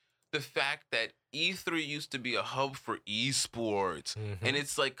with the fact that E3 used to be a hub for esports. And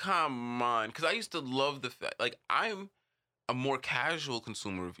it's like, come on. Because I used to love the fact, like, I'm a more casual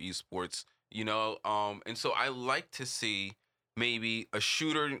consumer of esports, you know? And so I like to see maybe a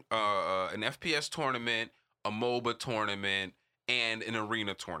shooter, an FPS tournament, a MOBA tournament, and an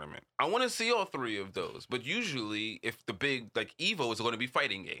arena tournament. I want to see all three of those. But usually, if the big, like, Evo is going to be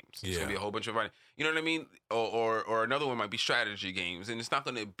fighting games. It's going to be a whole bunch of fighting. You know what I mean? Or another one might be strategy games. And it's not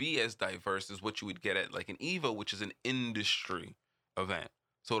going to be as diverse as what you would get at, like, an Evo, which is an industry event.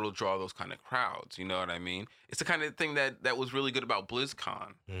 So it'll draw those kind of crowds. You know what I mean? It's the kind of thing that was really good about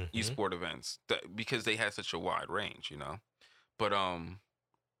BlizzCon esport events because they had such a wide range, you know? But,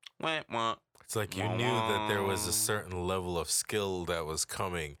 it's like you knew that there was a certain level of skill that was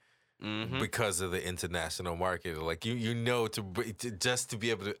coming because of the international market. Like you know, to just to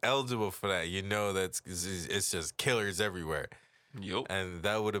be able to eligible for that, you know it's just killers everywhere. Yep. And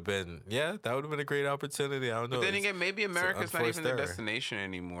that would have been a great opportunity. I don't know. But then again, maybe America's not even the error. destination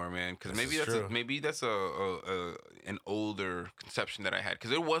anymore, man. Because This maybe that's an older conception that I had. Because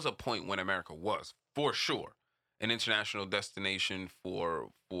there was a point when America was for sure an international destination for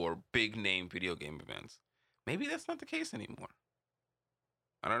big name video game events. Maybe that's not the case anymore.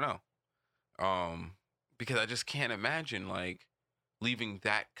 I don't know. Because I just can't imagine like leaving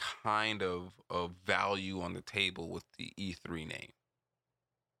that kind of value on the table with the E3 name.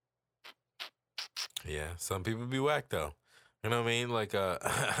 Yeah, some people be whack though. You know what I mean? Like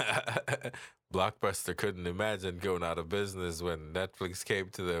Blockbuster couldn't imagine going out of business when Netflix came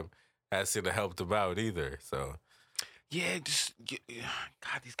to them asking to help them out either. So yeah,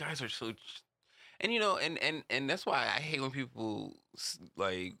 God, these guys are so, and you know, and that's why I hate when people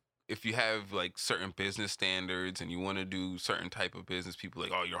like, if you have like certain business standards and you want to do certain type of business, people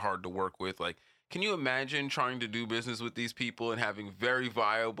like, oh, you're hard to work with. Like, can you imagine trying to do business with these people and having very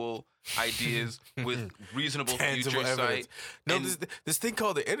viable ideas with reasonable tangible future evidence? sight? No, and, this thing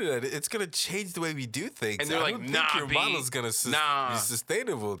called the internet, it's gonna change the way we do things. And they're I like, don't nah, think your B, model's gonna be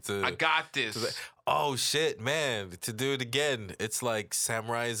sustainable to. I got this. Oh shit, man! To do it again, it's like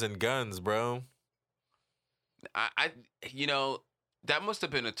samurais and guns, bro. I you know, that must have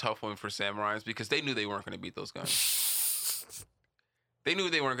been a tough one for samurais because they knew they weren't going to beat those guns. They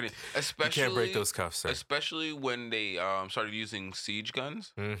knew they weren't going to, especially You can't break those cuffs, sir. Especially when they started using siege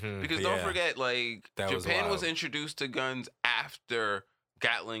guns. Because yeah. don't forget, like That Japan was was introduced to guns after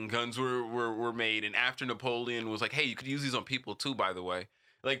Gatling guns were made, and after Napoleon was like, hey, you could use these on people too. By the way,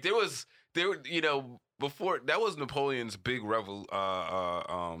 like there you know, before that was Napoleon's big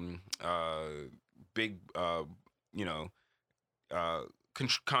you know,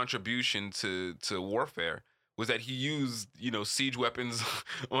 contribution to warfare was that he used, you know, siege weapons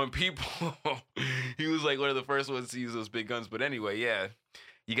on people. He was like one of the first ones to use those big guns. But anyway, yeah,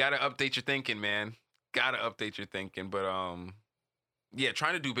 you got to update your thinking, man. Got to update your thinking. But yeah,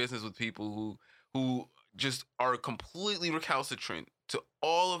 trying to do business with people who just are completely recalcitrant to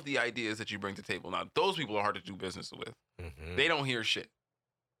all of the ideas that you bring to the table. Now, those people are hard to do business with. They don't hear shit.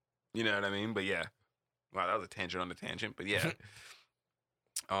 You know what I mean? But yeah. Wow, that was a tangent on the tangent. But yeah.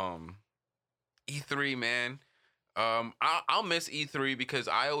 E3, man. I'll miss E3 because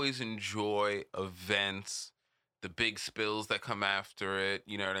I always enjoy events, the big spills that come after it.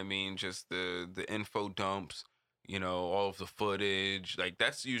 You know what I mean? Just the info dumps, you know, all of the footage. Like,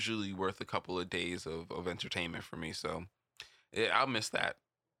 that's usually worth a couple of days of entertainment for me. So, yeah, I'll miss that.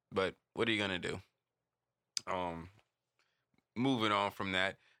 But what are you going to do? Moving on from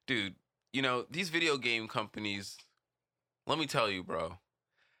that. Dude, you know, these video game companies, let me tell you, bro.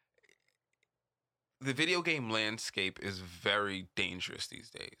 The video game landscape is very dangerous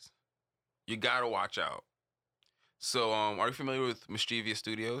these days. You gotta watch out. So, are you familiar with Mischievous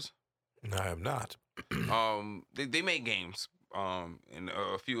Studios? No, I am not. They make games. and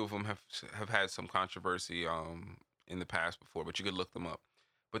a few of them have had some controversy in the past before, but you could look them up.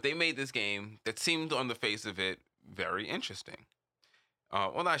 But they made this game that seemed on the face of it very interesting.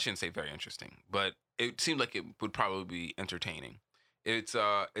 Well, I shouldn't say very interesting, but it seemed like it would probably be entertaining. It's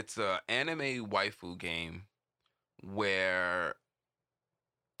a anime waifu game where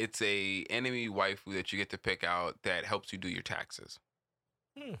it's a anime waifu that you get to pick out that helps you do your taxes.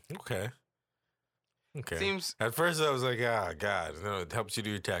 Okay. Seems At first I was like, God, no, it helps you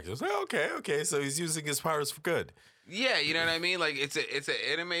do your taxes. I was like, okay, so he's using his powers for good. Yeah, you know what I mean? Like it's an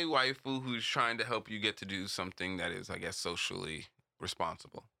anime waifu who's trying to help you get to do something that is, I guess, socially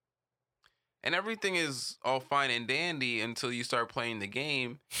responsible. And everything is all fine and dandy until you start playing the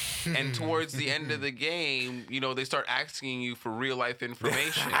game. And towards the end of the game, they start asking you for real life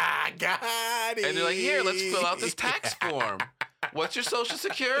information. Got it. And they're like, here, let's fill out this tax form. What's your social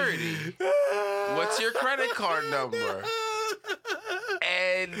security? What's your credit card number?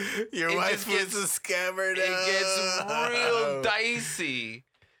 And your wife gets a scammer. It gets real dicey.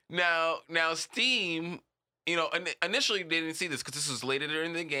 Now Steam, initially they didn't see this because this was later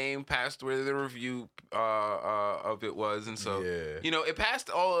in the game, past where the review of it was, and so it passed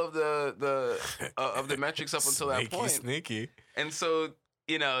all of the metrics up until that point. Sneaky. And so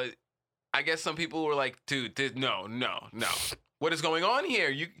I guess some people were like, dude, no. What is going on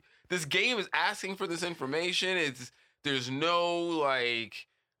here? This game is asking for this information. There's no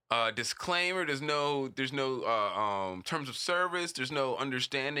disclaimer. There's no terms of service. There's no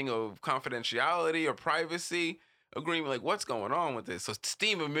understanding of confidentiality or privacy agreement. Like, what's going on with this? So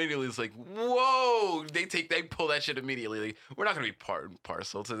Steam immediately is like, whoa! They pull that shit immediately. Like, we're not gonna be part and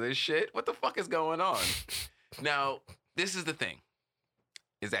parcel to this shit. What the fuck is going on? Now, this is the thing: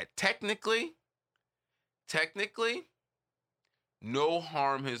 is that technically, no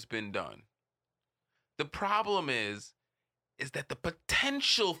harm has been done. The problem is that the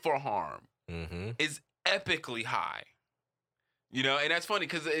potential for harm is epically high. And that's funny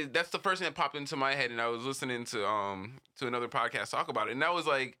because that's the first thing that popped into my head, and I was listening to another podcast talk about it, and that was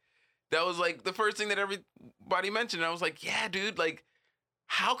like the first thing that everybody mentioned. And I was like, yeah, dude, like,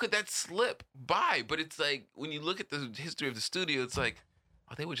 how could that slip by? But it's like, when you look at the history of the studio, it's like,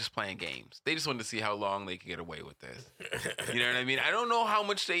 oh, they were just playing games. They just wanted to see how long they could get away with this. You know what I mean? I don't know how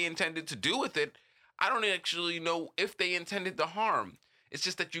much they intended to do with it. I don't actually know if they intended to harm. It's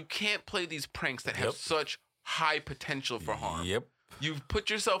just that you can't play these pranks that have such high potential for harm. Yep. You've put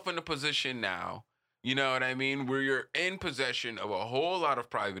yourself in a position now, you know what I mean, where you're in possession of a whole lot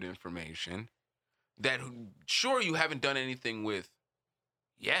of private information that, sure, you haven't done anything with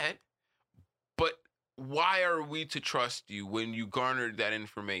yet, but why are we to trust you when you garnered that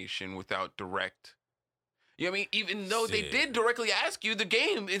information without direct? You know what I mean? Even though they did directly ask you, the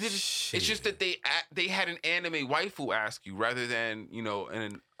game, it's just that they had an anime waifu ask you rather than,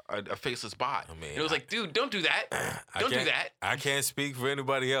 a faceless bot. I mean, it was like, dude, don't do that. Don't do that. I can't speak for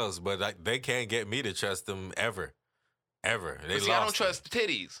anybody else, but they can't get me to trust them ever. Ever. I don't trust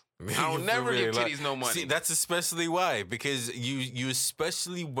titties. I'll never give titties no money. See, that's especially why, because you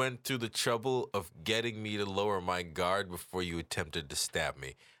especially went through the trouble of getting me to lower my guard before you attempted to stab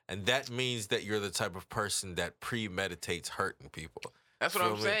me. And that means that you're the type of person that premeditates hurting people. That's what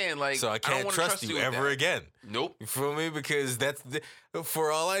I'm saying. Like, so I can't trust you ever again. Nope. You feel me? Because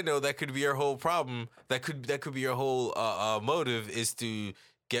for all I know, that could be your whole problem. That could be your whole motive, is to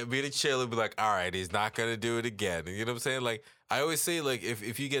get me to chill and be like, all right, he's not gonna do it again. You know what I'm saying? Like, I always say, like,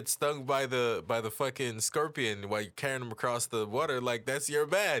 if you get stung by the fucking scorpion while you're carrying him across the water, like, that's your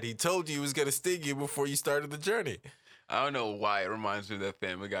bad. He told you he was gonna sting you before you started the journey. I don't know why it reminds me of that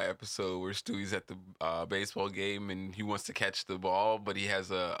Family Guy episode where Stewie's at the baseball game and he wants to catch the ball, but he has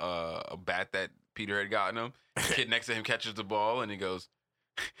a bat that Peter had gotten him. The kid next to him catches the ball and he goes,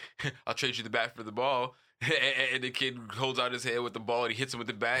 I'll trade you the bat for the ball. And the kid holds out his head with the ball and he hits him with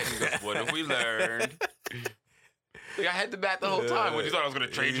the bat and he goes, what have we learned? Like, I had the bat the whole time. What, you thought I was going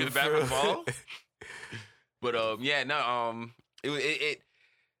to trade you the bat for the ball? But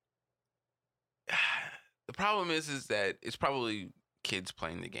the problem is that it's probably kids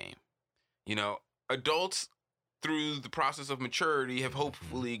playing the game. Adults, through the process of maturity, have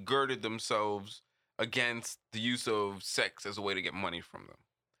hopefully girded themselves against the use of sex as a way to get money from them.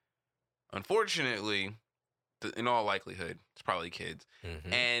 Unfortunately, in all likelihood, it's probably kids.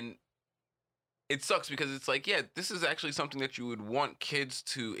 And it sucks because it's like, yeah, this is actually something that you would want kids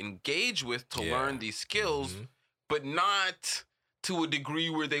to engage with to learn these skills, but not to a degree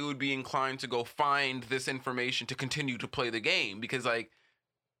where they would be inclined to go find this information to continue to play the game. Because, like,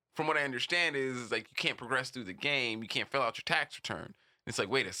 from what I understand is, like, you can't progress through the game. You can't fill out your tax return. It's like,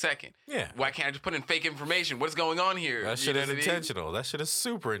 wait a second. Yeah. Why can't I just put in fake information? What's going on here? That shit is intentional. That shit is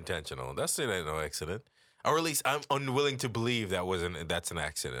super intentional. That shit ain't no accident. Or at least I'm unwilling to believe that's an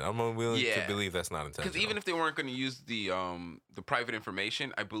accident. I'm unwilling to believe that's not intentional. Because even if they weren't going to use the private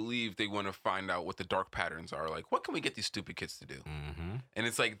information, I believe they want to find out what the dark patterns are. Like, what can we get these stupid kids to do? Mm-hmm. And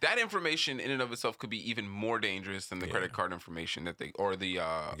it's like that information in and of itself could be even more dangerous than the credit card information that they or the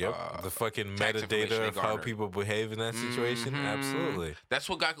the fucking metadata of how people behave in that situation. Mm-hmm. Absolutely. That's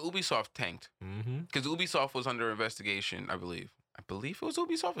what got Ubisoft tanked. Mm-hmm. Because Ubisoft was under investigation, I believe. I believe it was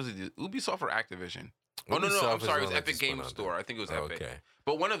Ubisoft. Was it Ubisoft or Activision? Oh, no, I'm sorry. It was Epic Games Store. I think it was Epic. Okay.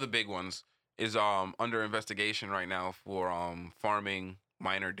 But one of the big ones is under investigation right now for farming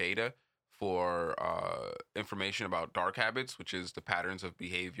minor data for information about dark habits, which is the patterns of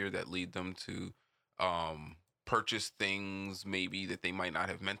behavior that lead them to purchase things maybe that they might not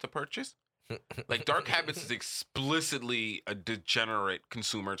have meant to purchase. Like, dark habits is explicitly a degenerate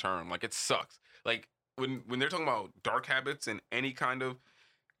consumer term. Like, it sucks. Like, when they're talking about dark habits in any kind of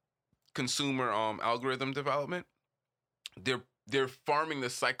consumer algorithm development, they're farming the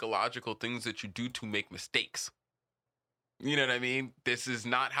psychological things that you do to make mistakes. You know what I mean? This is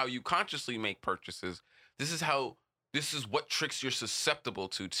not how you consciously make purchases. This is what tricks you're susceptible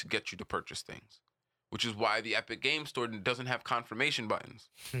to get you to purchase things, which is why the Epic Games Store doesn't have confirmation buttons.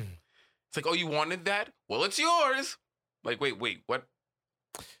 It's like, oh, you wanted that? Well, it's yours. Like, wait, what?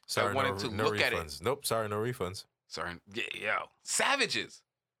 Sorry, I wanted to no look refunds. at it. Nope, sorry, no refunds. Sorry, yo, savages.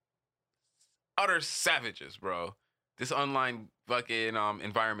 Utter savages, bro. This online fucking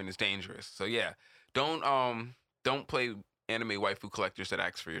environment is dangerous. So yeah, don't play anime waifu collectors that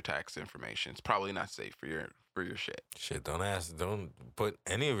ask for your tax information. It's probably not safe for your shit. Shit, don't put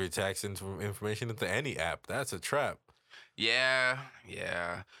any of your tax information into any app. That's a trap. Yeah.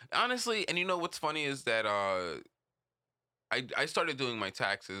 Honestly, and you know what's funny is that I started doing my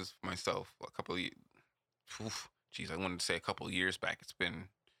taxes myself a couple of I wanted to say a couple of years back. It's been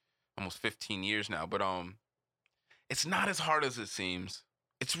almost 15 years now, but it's not as hard as it seems.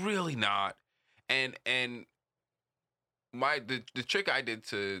 It's really not. And the trick I did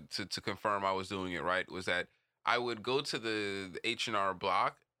to confirm I was doing it right was that I would go to the H&R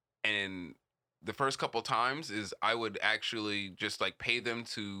Block, and the first couple times is I would actually just like pay them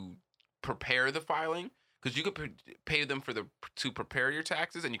to prepare the filing, because you could pay them to prepare your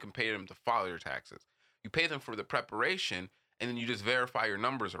taxes, and you can pay them to file your taxes. You pay them for the preparation, and then you just verify your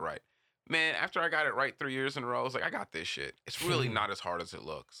numbers are right. Man, after I got it right 3 years in a row, I was like, I got this shit. It's really not as hard as it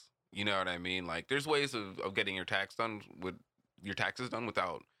looks. You know what I mean? Like, there's ways of getting your taxes done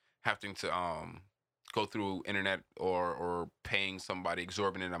without having to go through internet or paying somebody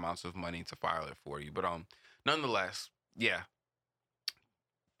exorbitant amounts of money to file it for you. But nonetheless, yeah.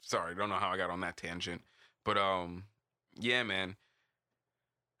 Sorry, don't know how I got on that tangent. But yeah, man.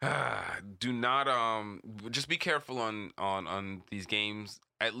 Do not just be careful on these games.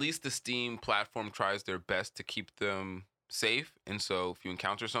 At least the Steam platform tries their best to keep them safe, and so if you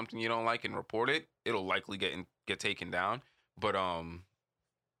encounter something you don't like and report it, it'll likely get taken down. But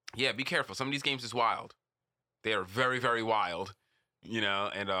yeah, be careful. Some of these games is wild. They are very, very wild, you know.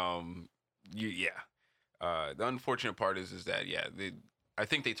 And the unfortunate part is that I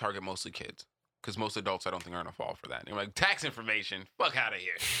think they target mostly kids. Because most adults, I don't think, are going to fall for that. They're like, tax information? Fuck out of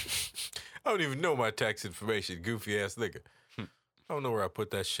here. I don't even know my tax information, goofy ass nigga. I don't know where I put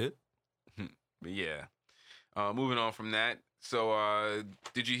that shit. But yeah. Moving on from that. So,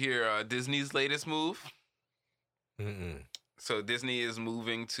 did you hear Disney's latest move? Mm-mm. So, Disney is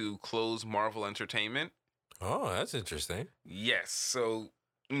moving to close Marvel Entertainment. Oh, that's interesting. Yes. So,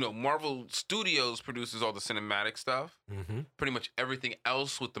 you know, Marvel Studios produces all the cinematic stuff. Mm-hmm. Pretty much everything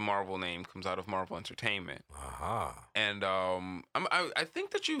else with the Marvel name comes out of Marvel Entertainment. Aha. And I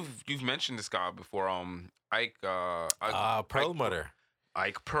think that you've mentioned this guy before. Ike Perlmutter.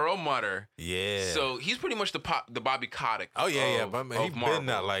 Ike Perlmutter. Yeah. So he's pretty much the Bobby Kotick. Oh yeah. But he's Marvel. been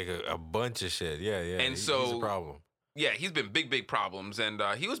out like a bunch of shit. Yeah. And so he's a problem. Yeah, he's been big problems, and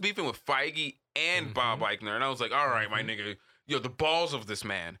he was beefing with Feige and Bob Iger, and I was like, all right, my nigga. Yo, the balls of this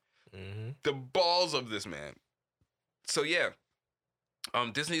man. Mm-hmm. The balls of this man. So yeah,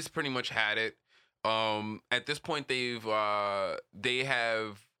 Disney's pretty much had it. At this point, they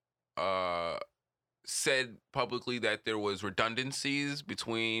have said publicly that there was redundancies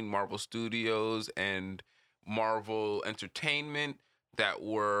between Marvel Studios and Marvel Entertainment that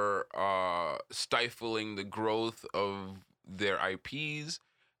were stifling the growth of their IPs,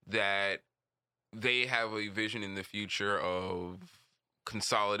 that they have a vision in the future of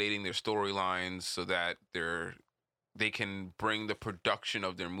consolidating their storylines so that they can bring the production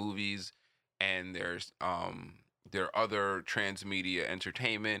of their movies and their their other transmedia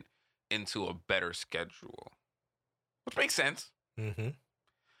entertainment into a better schedule, which makes sense. Mm-hmm.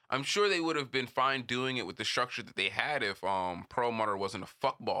 I'm sure they would have been fine doing it with the structure that they had if Perlmutter wasn't a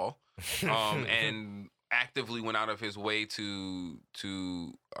fuckball and actively went out of his way to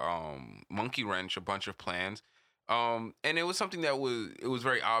monkey wrench a bunch of plans. And it was something that was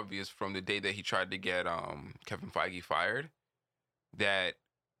very obvious from the day that he tried to get Kevin Feige fired that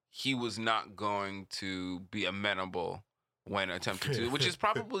he was not going to be amenable when attempting to, which is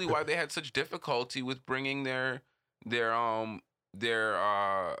probably why they had such difficulty with bringing their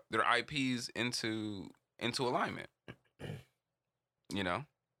IPs into alignment. You know?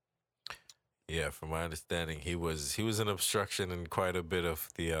 Yeah, from my understanding, he was an obstruction in quite a bit of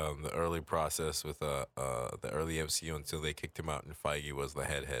the early process with the early MCU until they kicked him out and Feige was the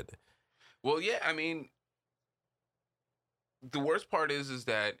head. Well, yeah, I mean, the worst part is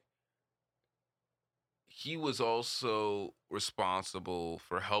that he was also responsible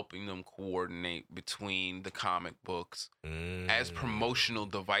for helping them coordinate between the comic books as promotional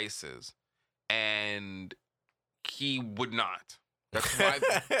devices, and he would not. That's why,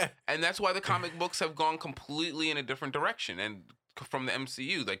 and that's why the comic books have gone completely in a different direction. And from the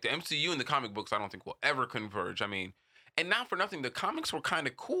MCU, like the MCU and the comic books, I don't think will ever converge. I mean, and not for nothing, the comics were kind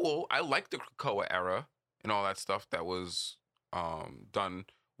of cool. I liked the Krakoa era and all that stuff that was done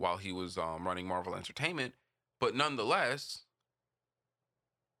while he was running Marvel Entertainment, but nonetheless,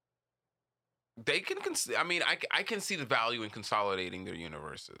 they can. I mean, I can see the value in consolidating their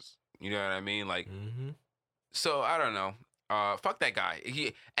universes. You know what I mean? Like, so I don't know. Fuck that guy.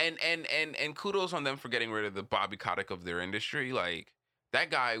 He and kudos on them for getting rid of the Bobby Kotick of their industry. Like that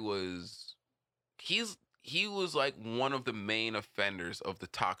guy was, he was like one of the main offenders of the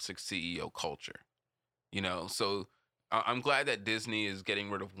toxic CEO culture. You know, so I'm glad that Disney is getting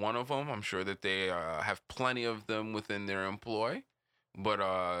rid of one of them. I'm sure that they have plenty of them within their employ. But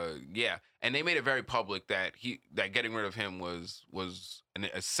yeah, and they made it very public that getting rid of him was an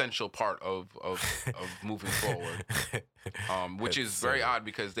essential part of moving forward. Which is very odd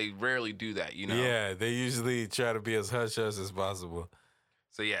because they rarely do that, you know. Yeah, they usually try to be as hush-hush as possible.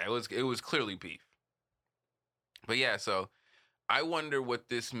 So yeah, it was clearly beef. But yeah, so I wonder what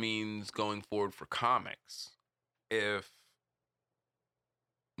this means going forward for comics. If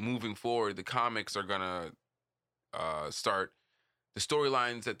moving forward, the comics are gonna start. The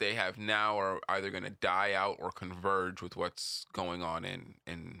storylines that they have now are either going to die out or converge with what's going on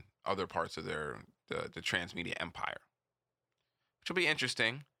in other parts of the transmedia empire, which will be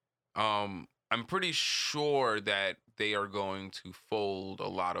interesting. I'm pretty sure that they are going to fold a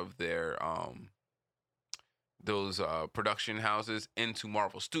lot of their those production houses into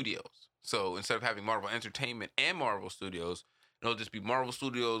Marvel Studios. So instead of having Marvel Entertainment and Marvel Studios, it'll just be Marvel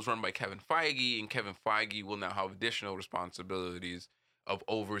Studios run by Kevin Feige, and Kevin Feige will now have additional responsibilities of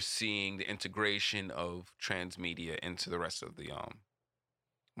overseeing the integration of transmedia into the rest of the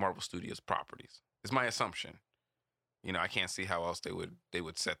Marvel Studios properties. Is my assumption. You know, I can't see how else they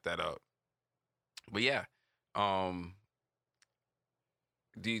would set that up. But yeah,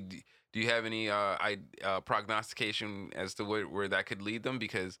 do you have any prognostication as to where that could lead them?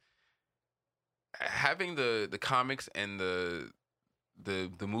 Because having the comics and the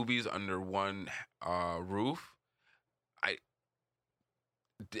movies under one roof,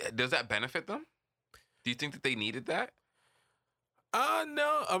 does that benefit them? Do you think that they needed that?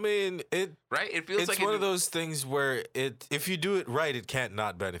 No. I mean, it feels like one of those things where if you do it right, it can't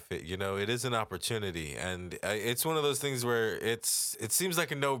not benefit. You know, it is an opportunity, and it's one of those things where it seems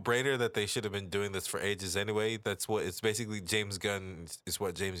like a no-brainer that they should have been doing this for ages anyway. That's what it's basically. James Gunn is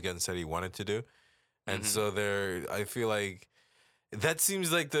what James Gunn said he wanted to do, and so I feel like that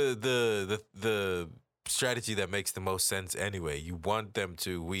seems like the strategy that makes the most sense anyway. You want them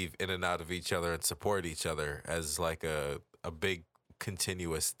to weave in and out of each other and support each other as like a big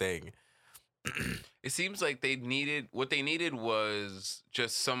continuous thing. It seems like what they needed was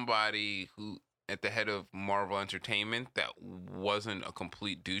just somebody who at the head of Marvel Entertainment that wasn't a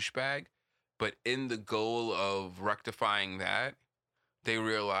complete douchebag, but in the goal of rectifying that, they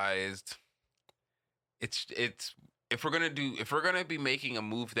realized it's if we're gonna be making a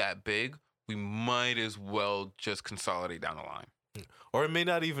move that big, we might as well just consolidate down the line. Or it may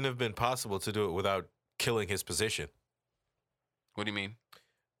not even have been possible to do it without killing his position. What do you mean?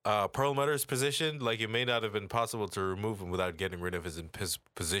 Perlmutter's position, like it may not have been possible to remove him without getting rid of his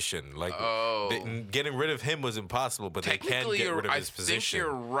position. Like getting rid of him was impossible, but they can get rid of his position. I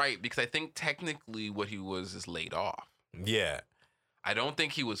think you're right, because I think technically what he was is laid off. Yeah. I don't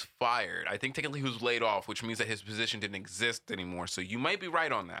think he was fired. I think technically he was laid off, which means that his position didn't exist anymore. So you might be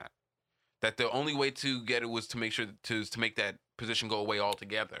right on that. That the only way to get it was to make sure to make that position go away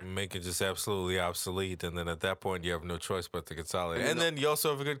altogether. Make it just absolutely obsolete, and then at that point you have no choice but to consolidate. And And then you also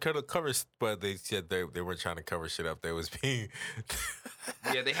have a good cover, but they said they weren't trying to cover shit up. They was being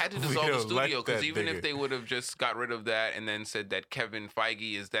Yeah, they had to We dissolve the don't like studio because that even nigga. if they would have just got rid of that and then said that Kevin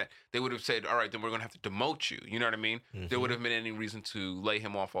Feige is that, they would have said, all right, then we're going to have to demote you. You know what I mean? There would have been any reason to lay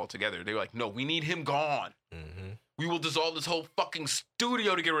him off altogether. They were like, no, we need him gone. We will dissolve this whole fucking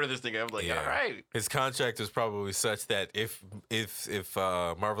studio to get rid of this thing. I'm like, all right. His contract was probably such that if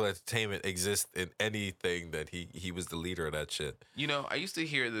Marvel Entertainment exists in anything, that he was the leader of that shit. You know, I used to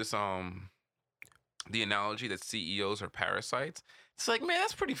hear this, the analogy that CEOs are parasites. It's like, man,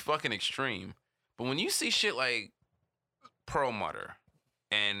 that's pretty fucking extreme. But when you see shit like Perlmutter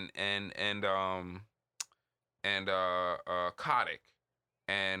and Kotick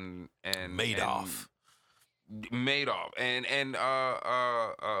and Madoff and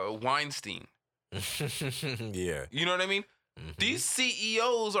Weinstein. Yeah. You know what I mean? These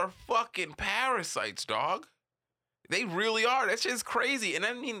CEOs are fucking parasites, dog. They really are. That shit's crazy. And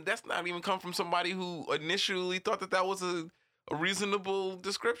I mean, that's not even come from somebody who initially thought that that was a reasonable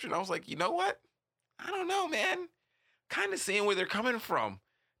description. I was like, you know what? I don't know, man. Kind of seeing where they're coming from.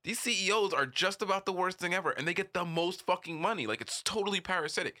 These CEOs are just about the worst thing ever, and they get the most fucking money. Like, it's totally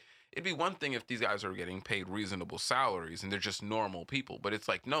parasitic. It'd be one thing if these guys are getting paid reasonable salaries and they're just normal people. But it's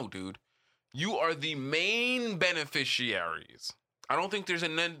like, no, dude. You are the main beneficiaries. I don't think there's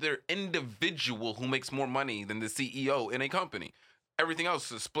another individual who makes more money than the CEO in a company. Everything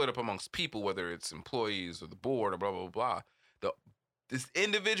else is split up amongst people, whether it's employees or the board or blah, blah, blah. This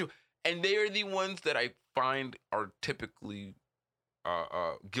individual. And they are the ones that I find are typically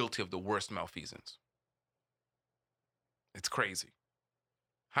guilty of the worst malfeasance. It's crazy.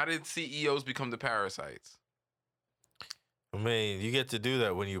 How did CEOs become the parasites? I mean, you get to do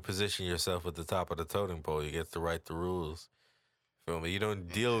that when you position yourself at the top of the totem pole. You get to write the rules. Feel me? You don't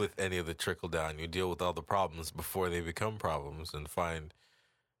deal with any of the trickle down. You deal with all the problems before they become problems and find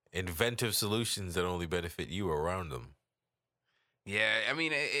inventive solutions that only benefit you around them. Yeah, I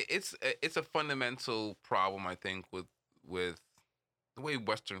mean, it's a fundamental problem, I think, with the way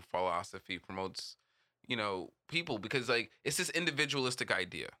Western philosophy promotes, you know, people, because like it's this individualistic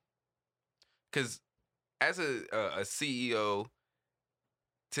idea. Because as a CEO,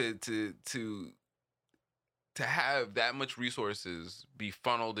 to have that much resources be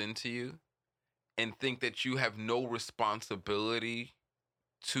funneled into you, and think that you have no responsibility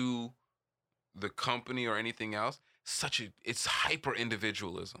to the company or anything else, it's hyper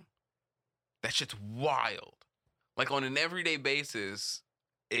individualism. That shit's wild. Like on an everyday basis,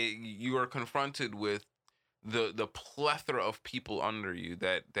 you are confronted with the plethora of people under you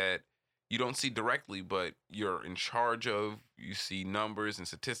that you don't see directly, but you're in charge of. You see numbers and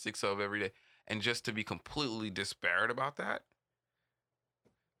statistics of every day, and just to be completely disparate about that,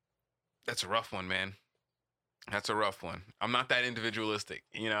 that's a rough one, man. That's a rough one. I'm not that individualistic,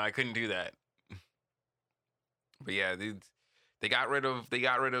 you know. I couldn't do that. But yeah, they got rid of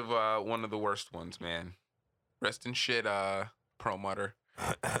one of the worst ones, man. Rest in shit, Perlmutter.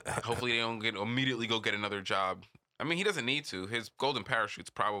 Hopefully they don't immediately go get another job. I mean, he doesn't need to. His golden parachute's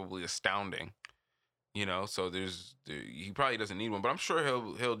probably astounding, you know. So he probably doesn't need one. But I'm sure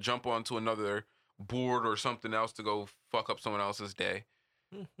he'll jump onto another board or something else to go fuck up someone else's day.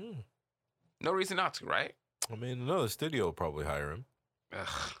 Mm-hmm. No reason not to, right? I mean, another studio will probably hire him.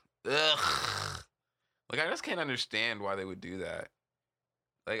 Ugh. Like, I just can't understand why they would do that.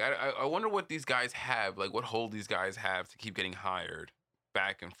 Like, I wonder what these guys have, like, what hold these guys have to keep getting hired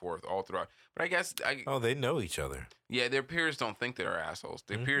back and forth all throughout. But I guess... they know each other. Yeah, their peers don't think they're assholes.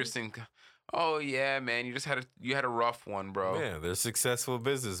 Their peers think, oh, yeah, man, you had a rough one, bro. Yeah, they're successful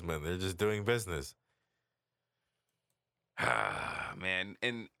businessmen. They're just doing business. Man,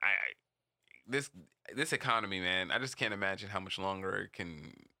 and this economy, man, I just can't imagine how much longer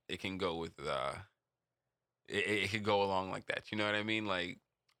it can go with... It could go along like that. You know what I mean? Like,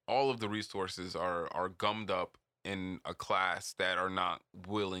 all of the resources are gummed up in a class that are not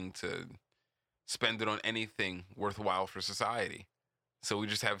willing to spend it on anything worthwhile for society. So we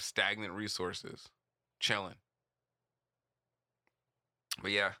just have stagnant resources chilling.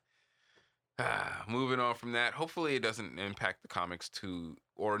 But yeah, moving on from that, hopefully it doesn't impact the comics too,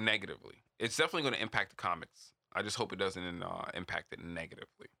 or negatively. It's definitely going to impact the comics. I just hope it doesn't impact it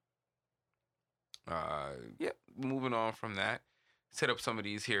negatively. Yeah, moving on from that, set up some of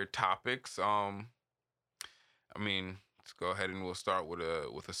these here topics. I mean, let's go ahead and we'll start with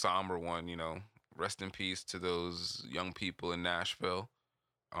a somber one. You know, rest in peace to those young people in Nashville.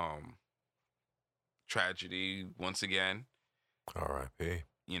 Tragedy once again. R.I.P.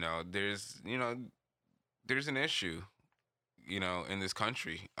 there's an issue, in this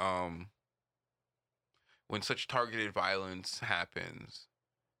country. When such targeted violence happens,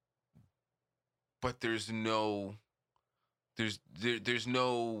 but there's no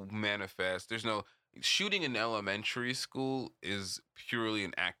manifest. There's no shooting in elementary school is purely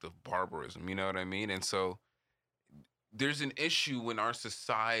an act of barbarism. You know what I mean? And so there's an issue when our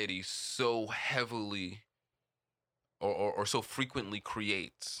society so heavily or so frequently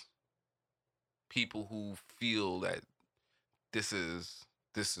creates people who feel that this is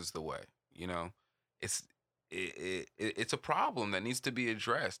the way. It's it's a problem that needs to be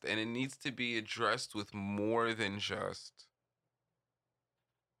addressed, and it needs to be addressed with more than just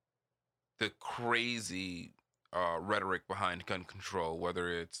the crazy rhetoric behind gun control,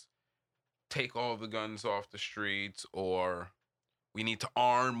 whether it's take all the guns off the streets or we need to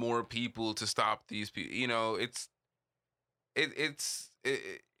arm more people to stop these people. It's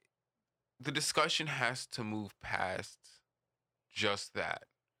the discussion has to move past just that.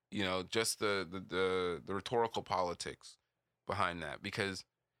 Just the rhetorical politics behind that, because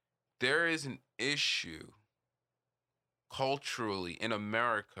there is an issue culturally in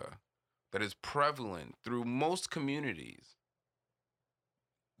America that is prevalent through most communities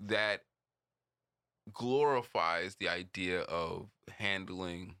that glorifies the idea of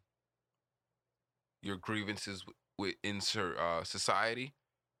handling your grievances in society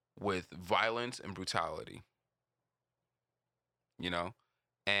with violence and brutality.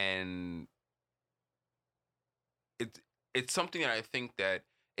 And it's something that I think that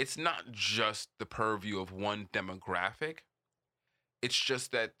it's not just the purview of one demographic. It's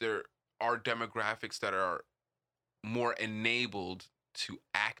just that there are demographics that are more enabled to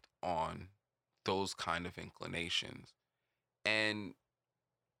act on those kind of inclinations. And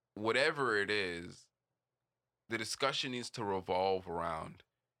whatever it is, the discussion needs to revolve around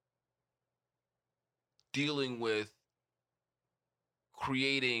dealing with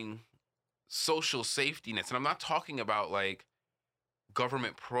creating social safety nets. And I'm not talking about like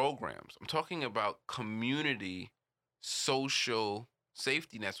government programs. I'm talking about community social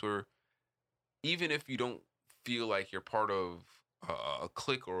safety nets where even if you don't feel like you're part of a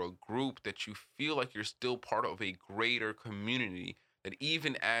clique or a group, that you feel like you're still part of a greater community, that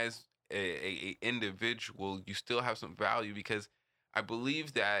even as a individual, you still have some value. Because I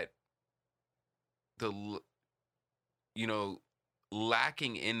believe that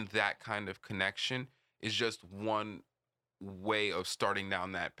lacking in that kind of connection is just one way of starting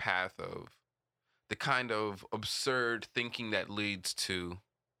down that path of the kind of absurd thinking that leads to,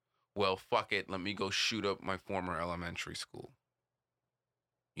 well, fuck it, let me go shoot up my former elementary school.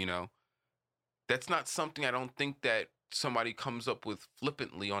 That's not something I don't think that somebody comes up with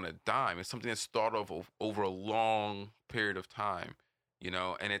flippantly on a dime. It's something that's thought of over a long period of time,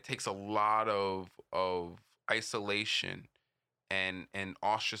 and it takes a lot of isolation and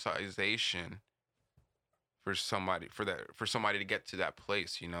ostracization for somebody to get to that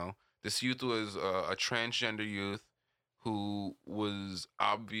place. This youth was a transgender youth who was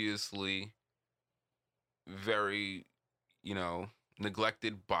obviously very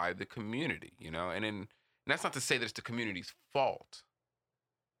neglected by the community, and that's not to say that it's the community's fault,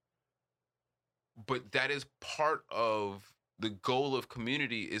 but that is part of the goal of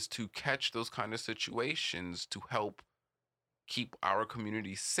community, is to catch those kind of situations to help keep our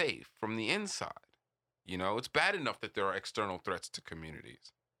community safe from the inside. It's bad enough that there are external threats to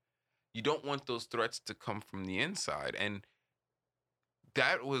communities. You don't want those threats to come from the inside. And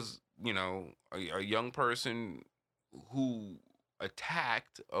that was, a young person who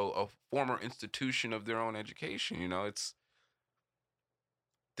attacked a former institution of their own education.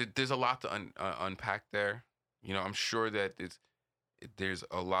 There's a lot to unpack there. I'm sure that there's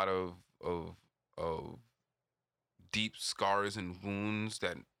a lot of deep scars and wounds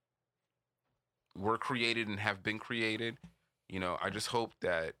that were created and have been created. I just hope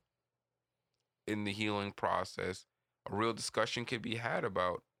that in the healing process, a real discussion can be had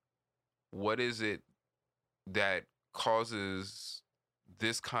about what is it that causes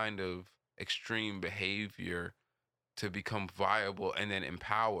this kind of extreme behavior to become viable and then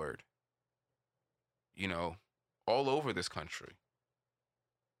empowered, all over this country.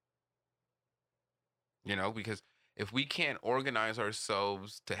 Because if we can't organize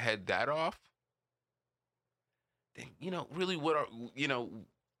ourselves to head that off, then, really what are,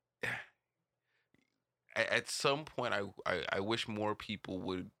 at some point, I wish more people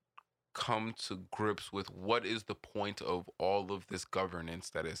would come to grips with what is the point of all of this governance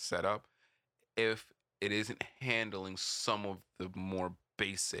that is set up if it isn't handling some of the more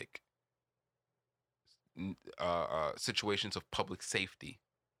basic situations of public safety.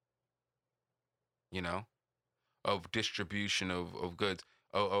 you know, of distribution of goods,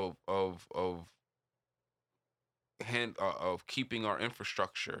 of keeping our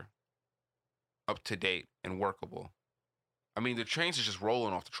infrastructure up to date and workable. I mean, the trains are just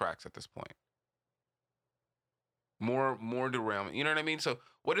rolling off the tracks at this point. More derailment. You know what I mean? So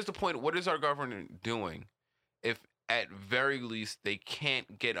what is the point? What is our government doing if at very least they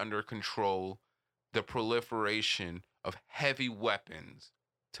can't get under control the proliferation of heavy weapons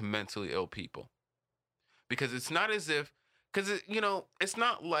to mentally ill people? Because it's not as if, because it's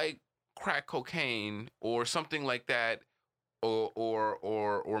not like crack cocaine or something like that,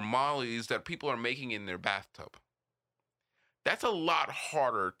 or mollies that people are making in their bathtub. That's a lot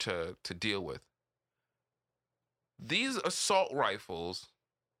harder to deal with. These assault rifles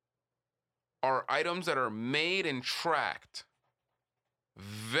are items that are made and tracked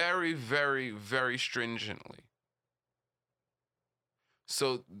very, very, very stringently.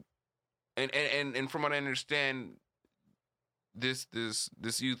 So, and from what I understand, this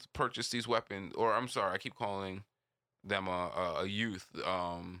youth purchased these weapons, or I'm sorry, I keep calling them a youth.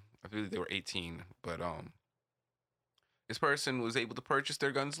 I believe they were 18, but this person was able to purchase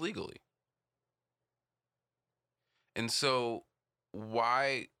their guns legally. And so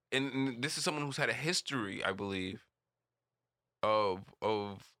why, and this is someone who's had a history, I believe, of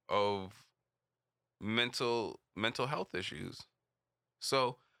mental health issues.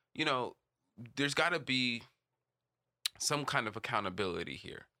 So, there's got to be some kind of accountability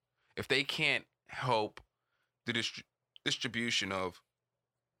here. If they can't help the distribution of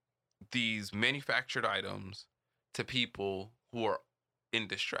these manufactured items to people who are in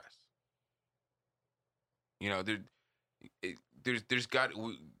distress, we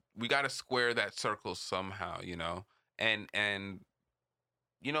got to square that circle somehow, and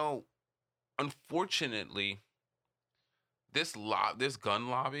unfortunately, this gun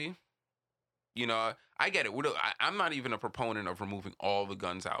lobby, I get it. I'm not even a proponent of removing all the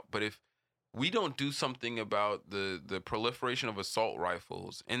guns out, but if we don't do something about the proliferation of assault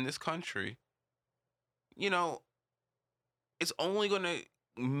rifles in this country, it's only going to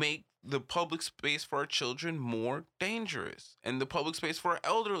make the public space for our children more dangerous, and the public space for our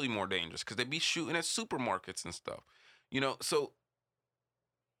elderly more dangerous, because they'd be shooting at supermarkets and stuff. So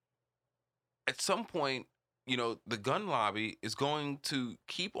at some point, the gun lobby is going to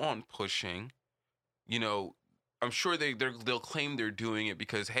keep on pushing. I'm sure they'll claim they're doing it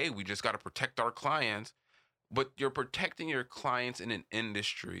because, hey, we just got to protect our clients. But you're protecting your clients in an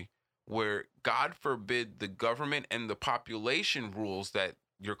industry where, God forbid, the government and the population rules that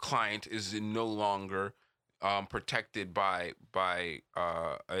your client is no longer protected by the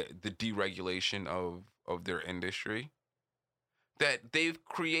deregulation of their industry. That they've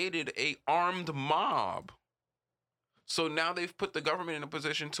created a armed mob. So now they've put the government in a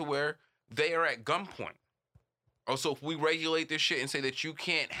position to where they are at gunpoint. Also, if we regulate this shit and say that you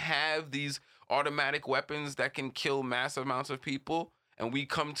can't have these automatic weapons that can kill massive amounts of people, and we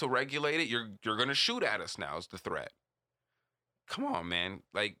come to regulate it, you're gonna shoot at us now is the threat. Come on, man.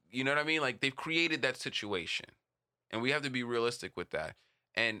 Like, you know what I mean? Like, they've created that situation, and we have to be realistic with that.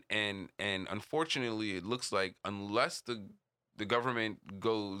 And unfortunately, it looks like unless the government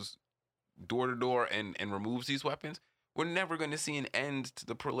goes door to door and removes these weapons, we're never going to see an end to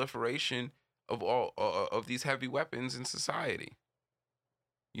the proliferation of all of these heavy weapons in society.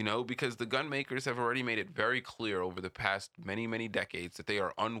 Because the gun makers have already made it very clear over the past many, many decades that they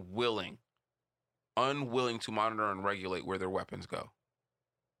are unwilling to monitor and regulate where their weapons go.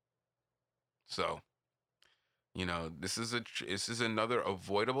 So, this is another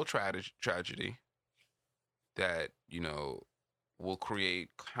avoidable tragedy that, will create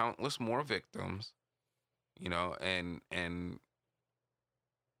countless more victims, and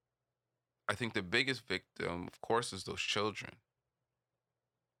I think the biggest victim, of course, is those children.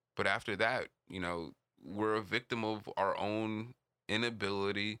 But after that, we're a victim of our own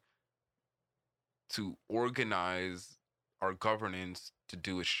inability to organize our governance to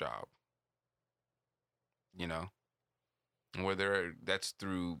do its job. Whether that's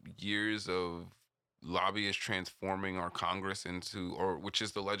through years of lobbyists transforming our Congress which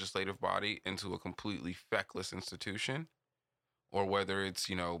is the legislative body, into a completely feckless institution, or whether it's,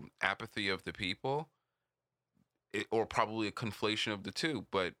 apathy of the people, or probably a conflation of the two.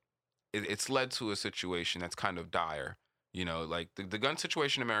 But it's led to a situation that's kind of dire. Like the gun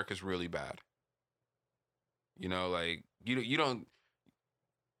situation in America is really bad. Like you don't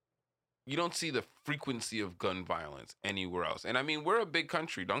see the frequency of gun violence anywhere else. And I mean, we're a big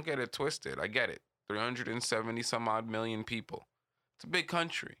country. Don't get it twisted. I get it. 370 some odd million people. It's a big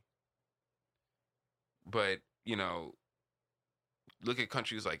country. But, look at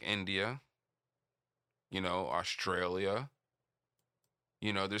countries like India, Australia.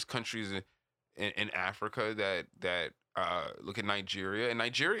 There's countries in Africa that look at Nigeria, and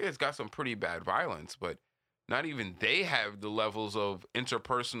Nigeria has got some pretty bad violence, but not even they have the levels of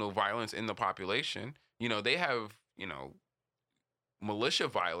interpersonal violence in the population. They have, militia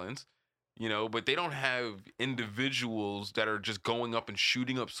violence, but they don't have individuals that are just going up and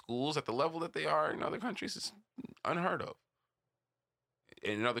shooting up schools at the level that they are in other countries. It's unheard of.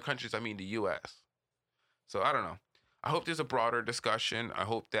 In other countries, I mean the US. So I don't know. I hope there's a broader discussion. I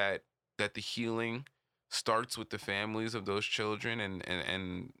hope that the healing starts with the families of those children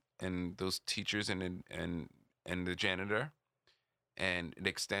and those teachers and the janitor, and it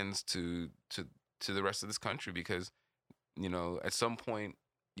extends to the rest of this country, because at some point,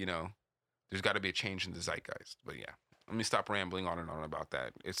 there's got to be a change in the zeitgeist. But yeah, let me stop rambling on and on about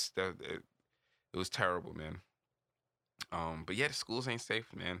that. It was terrible, man. But yeah, the schools ain't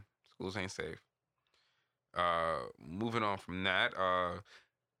safe, man. Schools ain't safe. Moving on from that,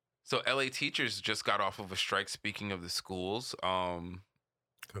 so LA teachers just got off of a strike. Speaking of the schools,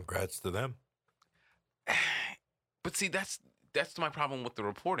 congrats to them. But see, that's my problem with the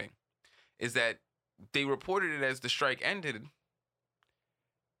reporting, is that they reported it as the strike ended,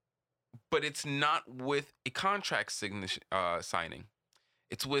 but it's not with a contract signing.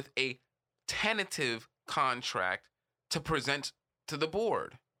 It's with a tentative contract to present to the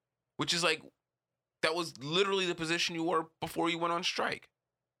board, which is like, that was literally the position you were before you went on strike.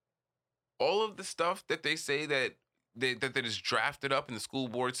 All of the stuff that they say that is drafted up and the school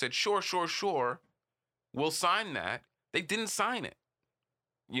board said, sure, we'll sign that. They didn't sign it,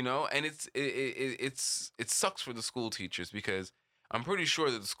 and it sucks for the school teachers, because I'm pretty sure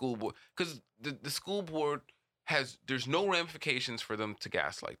that the school board, because the school board there's no ramifications for them to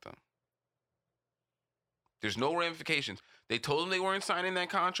gaslight them. There's no ramifications. They told them they weren't signing that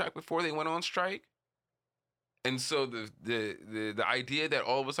contract before they went on strike. And so the idea that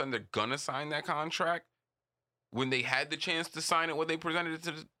all of a sudden they're gonna sign that contract when they had the chance to sign it when they presented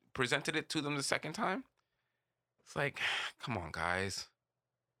it to them the second time, it's like, come on, guys.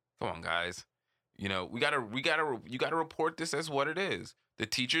 You gotta report this as what it is. The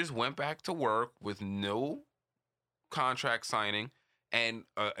teachers went back to work with no contract signing and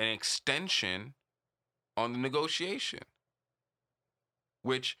an extension on the negotiation,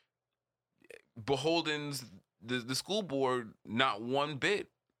 which beholdens the school board not one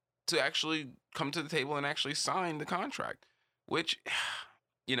bit to actually come to the table and actually sign the contract, which,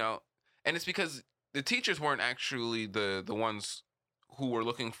 and it's because the teachers weren't actually the ones who were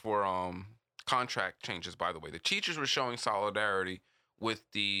looking for contract changes. By the way, the teachers were showing solidarity with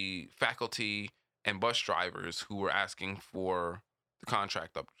the faculty and bus drivers who were asking for the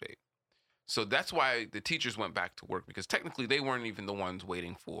contract update. So that's why the teachers went back to work, because technically they weren't even the ones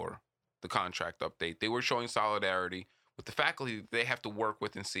waiting for the contract update. They were showing solidarity with the faculty they have to work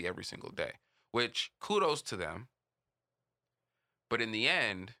with and see every single day, which kudos to them. But in the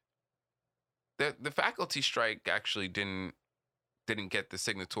end, the faculty strike actually didn't get the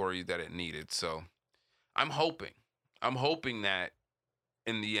signatory that it needed. So I'm hoping that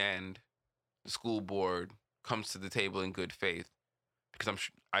in the end, the school board comes to the table in good faith, because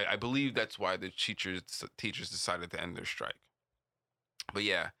I believe that's why the teachers decided to end their strike. But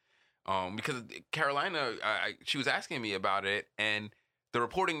yeah, because Carolina, she was asking me about it, and the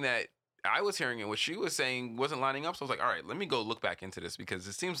reporting that I was hearing and what she was saying wasn't lining up. So I was like, all right, let me go look back into this, because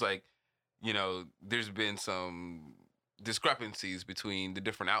it seems like, there's been some discrepancies between the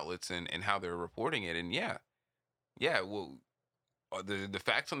different outlets and how they're reporting it. And yeah, well, the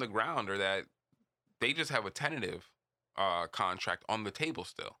facts on the ground are that they just have a tentative contract on the table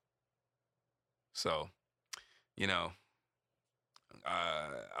still. So, I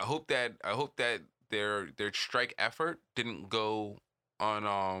hope that their strike effort didn't go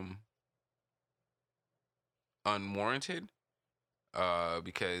unwarranted,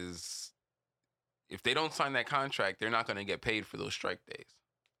 because if they don't sign that contract, they're not going to get paid for those strike days.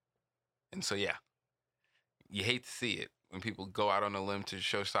 And so, yeah, you hate to see it when people go out on a limb to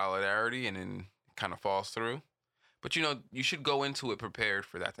show solidarity and then it kind of falls through. But, you should go into it prepared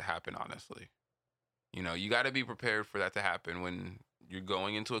for that to happen, honestly. You got to be prepared for that to happen when you're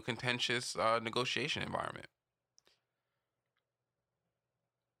going into a contentious negotiation environment.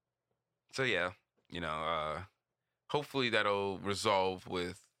 So, yeah, hopefully that'll resolve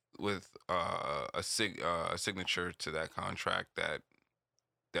with a signature to that contract that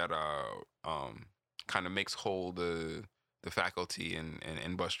kind of makes whole the faculty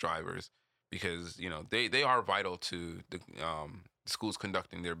and bus drivers, because they are vital to the schools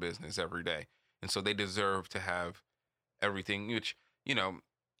conducting their business every day, and so they deserve to have everything, which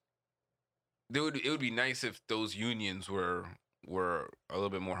it would be nice if those unions were a little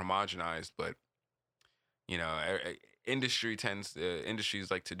bit more homogenized, but you know,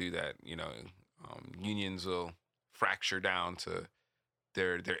 industries like to do that. You know, unions will fracture down to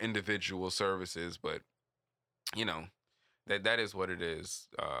their individual services, but you know, that is what it is.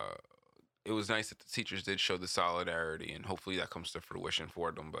 It was nice that the teachers did show the solidarity, and hopefully that comes to fruition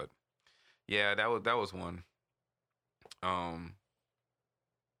for them. But yeah, that was one. Um,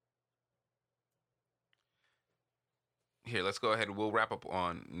 Here, let's go ahead. We'll wrap up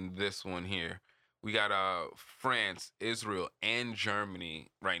on this one here. We got France, Israel, and Germany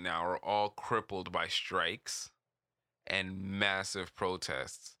right now are all crippled by strikes and massive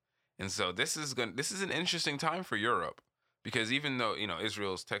protests. And so this is an interesting time for Europe, because even though, you know,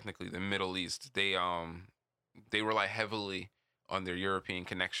 Israel is technically the Middle East, they rely heavily on their European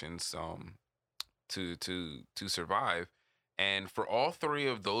connections to survive. And for all three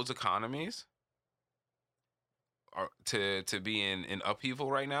of those economies are to be in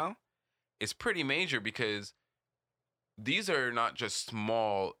upheaval right now, it's pretty major, because these are not just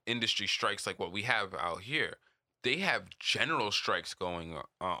small industry strikes like what we have out here. They have general strikes going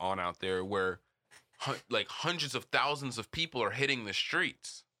on out there, where like hundreds of thousands of people are hitting the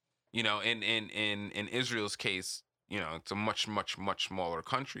streets. You know, in Israel's case, you know, it's a much smaller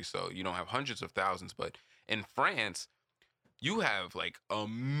country, so you don't have hundreds of thousands. But in France, you have like a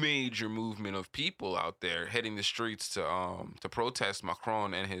major movement of people out there hitting the streets to protest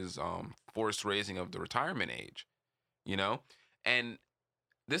Macron and his forced raising of the retirement age. You know, and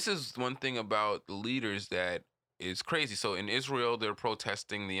this is one thing about the leaders that is crazy. So in Israel, the they're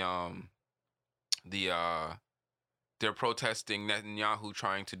protesting Netanyahu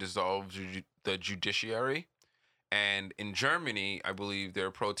trying to dissolve the judiciary, and in Germany, I believe they're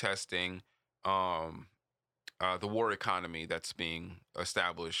protesting the war economy that's being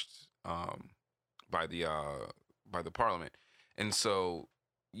established by the parliament. And so,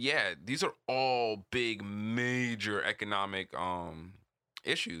 yeah, these are all big, major economic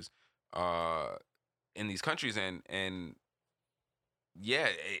issues in these countries, and yeah,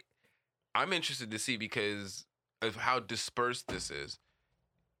 I'm interested to see, because of how dispersed this is.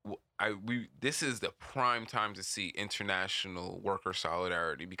 This is the prime time to see international worker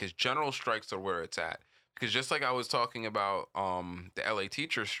solidarity, because general strikes are where it's at. Because just like I was talking about the LA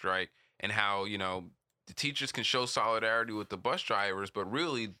teacher strike, and how, you know, the teachers can show solidarity with the bus drivers, but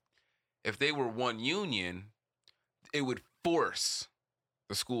really, if they were one union, it would force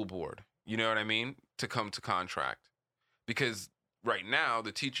the school board, you know what I mean, to come to contract. Because right now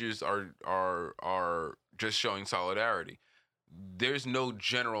the teachers are just showing solidarity. There's no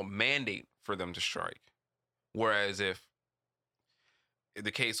general mandate for them to strike. Whereas if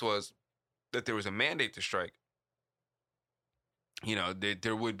the case was that there was a mandate to strike, you know,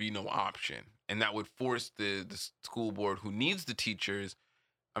 there would be no option. And that would force the school board, who needs the teachers.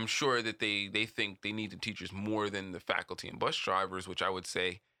 I'm sure that they think they need the teachers more than the faculty and bus drivers, which I would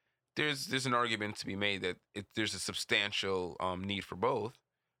say there's an argument to be made that there's a substantial need for both.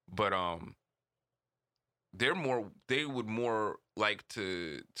 But they would more like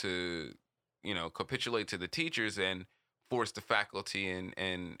to you know, capitulate to the teachers and force the faculty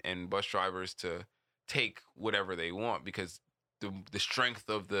and bus drivers to take whatever they want, because the strength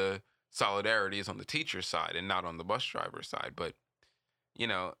of the solidarity is on the teacher side and not on the bus driver side. But you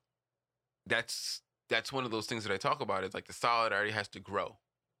know, that's one of those things that I talk about, is like the solidarity has to grow.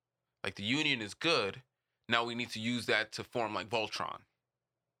 Like the union is good. Now we need to use that to form like Voltron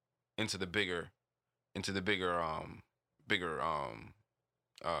into the bigger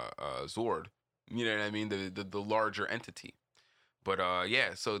Zord. You know what I mean? The larger entity. But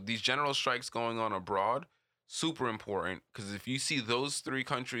yeah, so these general strikes going on abroad, super important, because if you see those three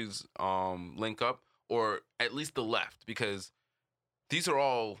countries link up, or at least the left, because these are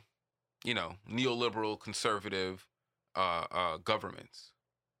all, you know, neoliberal conservative governments.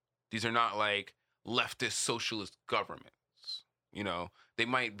 These are not like leftist socialist governments. You know, they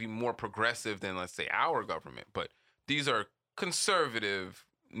might be more progressive than, let's say, our government, but these are conservative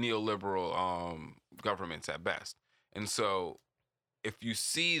neoliberal governments at best. And so if you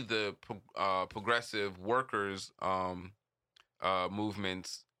see the progressive workers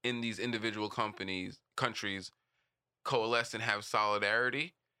movements in these individual countries coalesce and have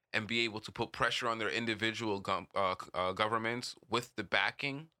solidarity and be able to put pressure on their individual governments with the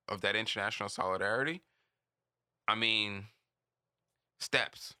backing of that international solidarity, I mean,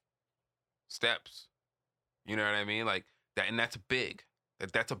 steps. You know what I mean? Like that, and that's big.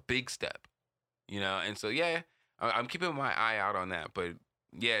 That's a big step. You know, and so yeah, I'm keeping my eye out on that. But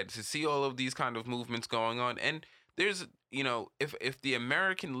yeah, to see all of these kind of movements going on, and there's, if the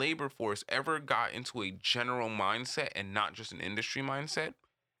American labor force ever got into a general mindset and not just an industry mindset,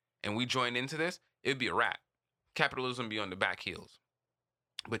 and we joined into this, it'd be a wrap. Capitalism be on the back heels.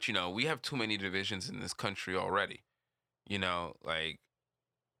 But, we have too many divisions in this country already, like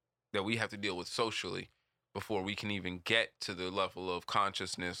that we have to deal with socially before we can even get to the level of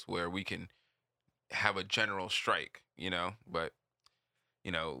consciousness where we can have a general strike, but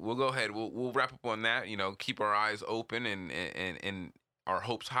we'll go ahead. We'll wrap up on that. Keep our eyes open and our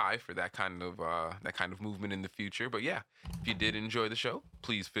hopes high for that kind of movement in the future. But yeah, if you did enjoy the show,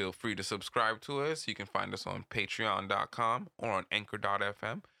 please feel free to subscribe to us. You can find us on patreon.com or on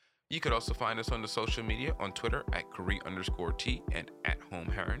anchor.fm. You could also find us on the social media on Twitter at Kari_T and at Home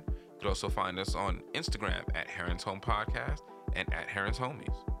Heron. You could also find us on Instagram at Heron's Home Podcast and at Heron's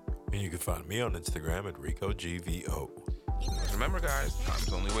Homies. And you can find me on Instagram at RicoGVO. Remember, guys,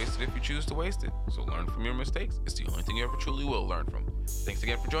 time's only wasted if you choose to waste it. So learn from your mistakes. It's the only thing you ever truly will learn from. Thanks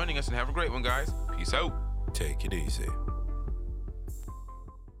again for joining us and have a great one, guys. Peace out. Take it easy.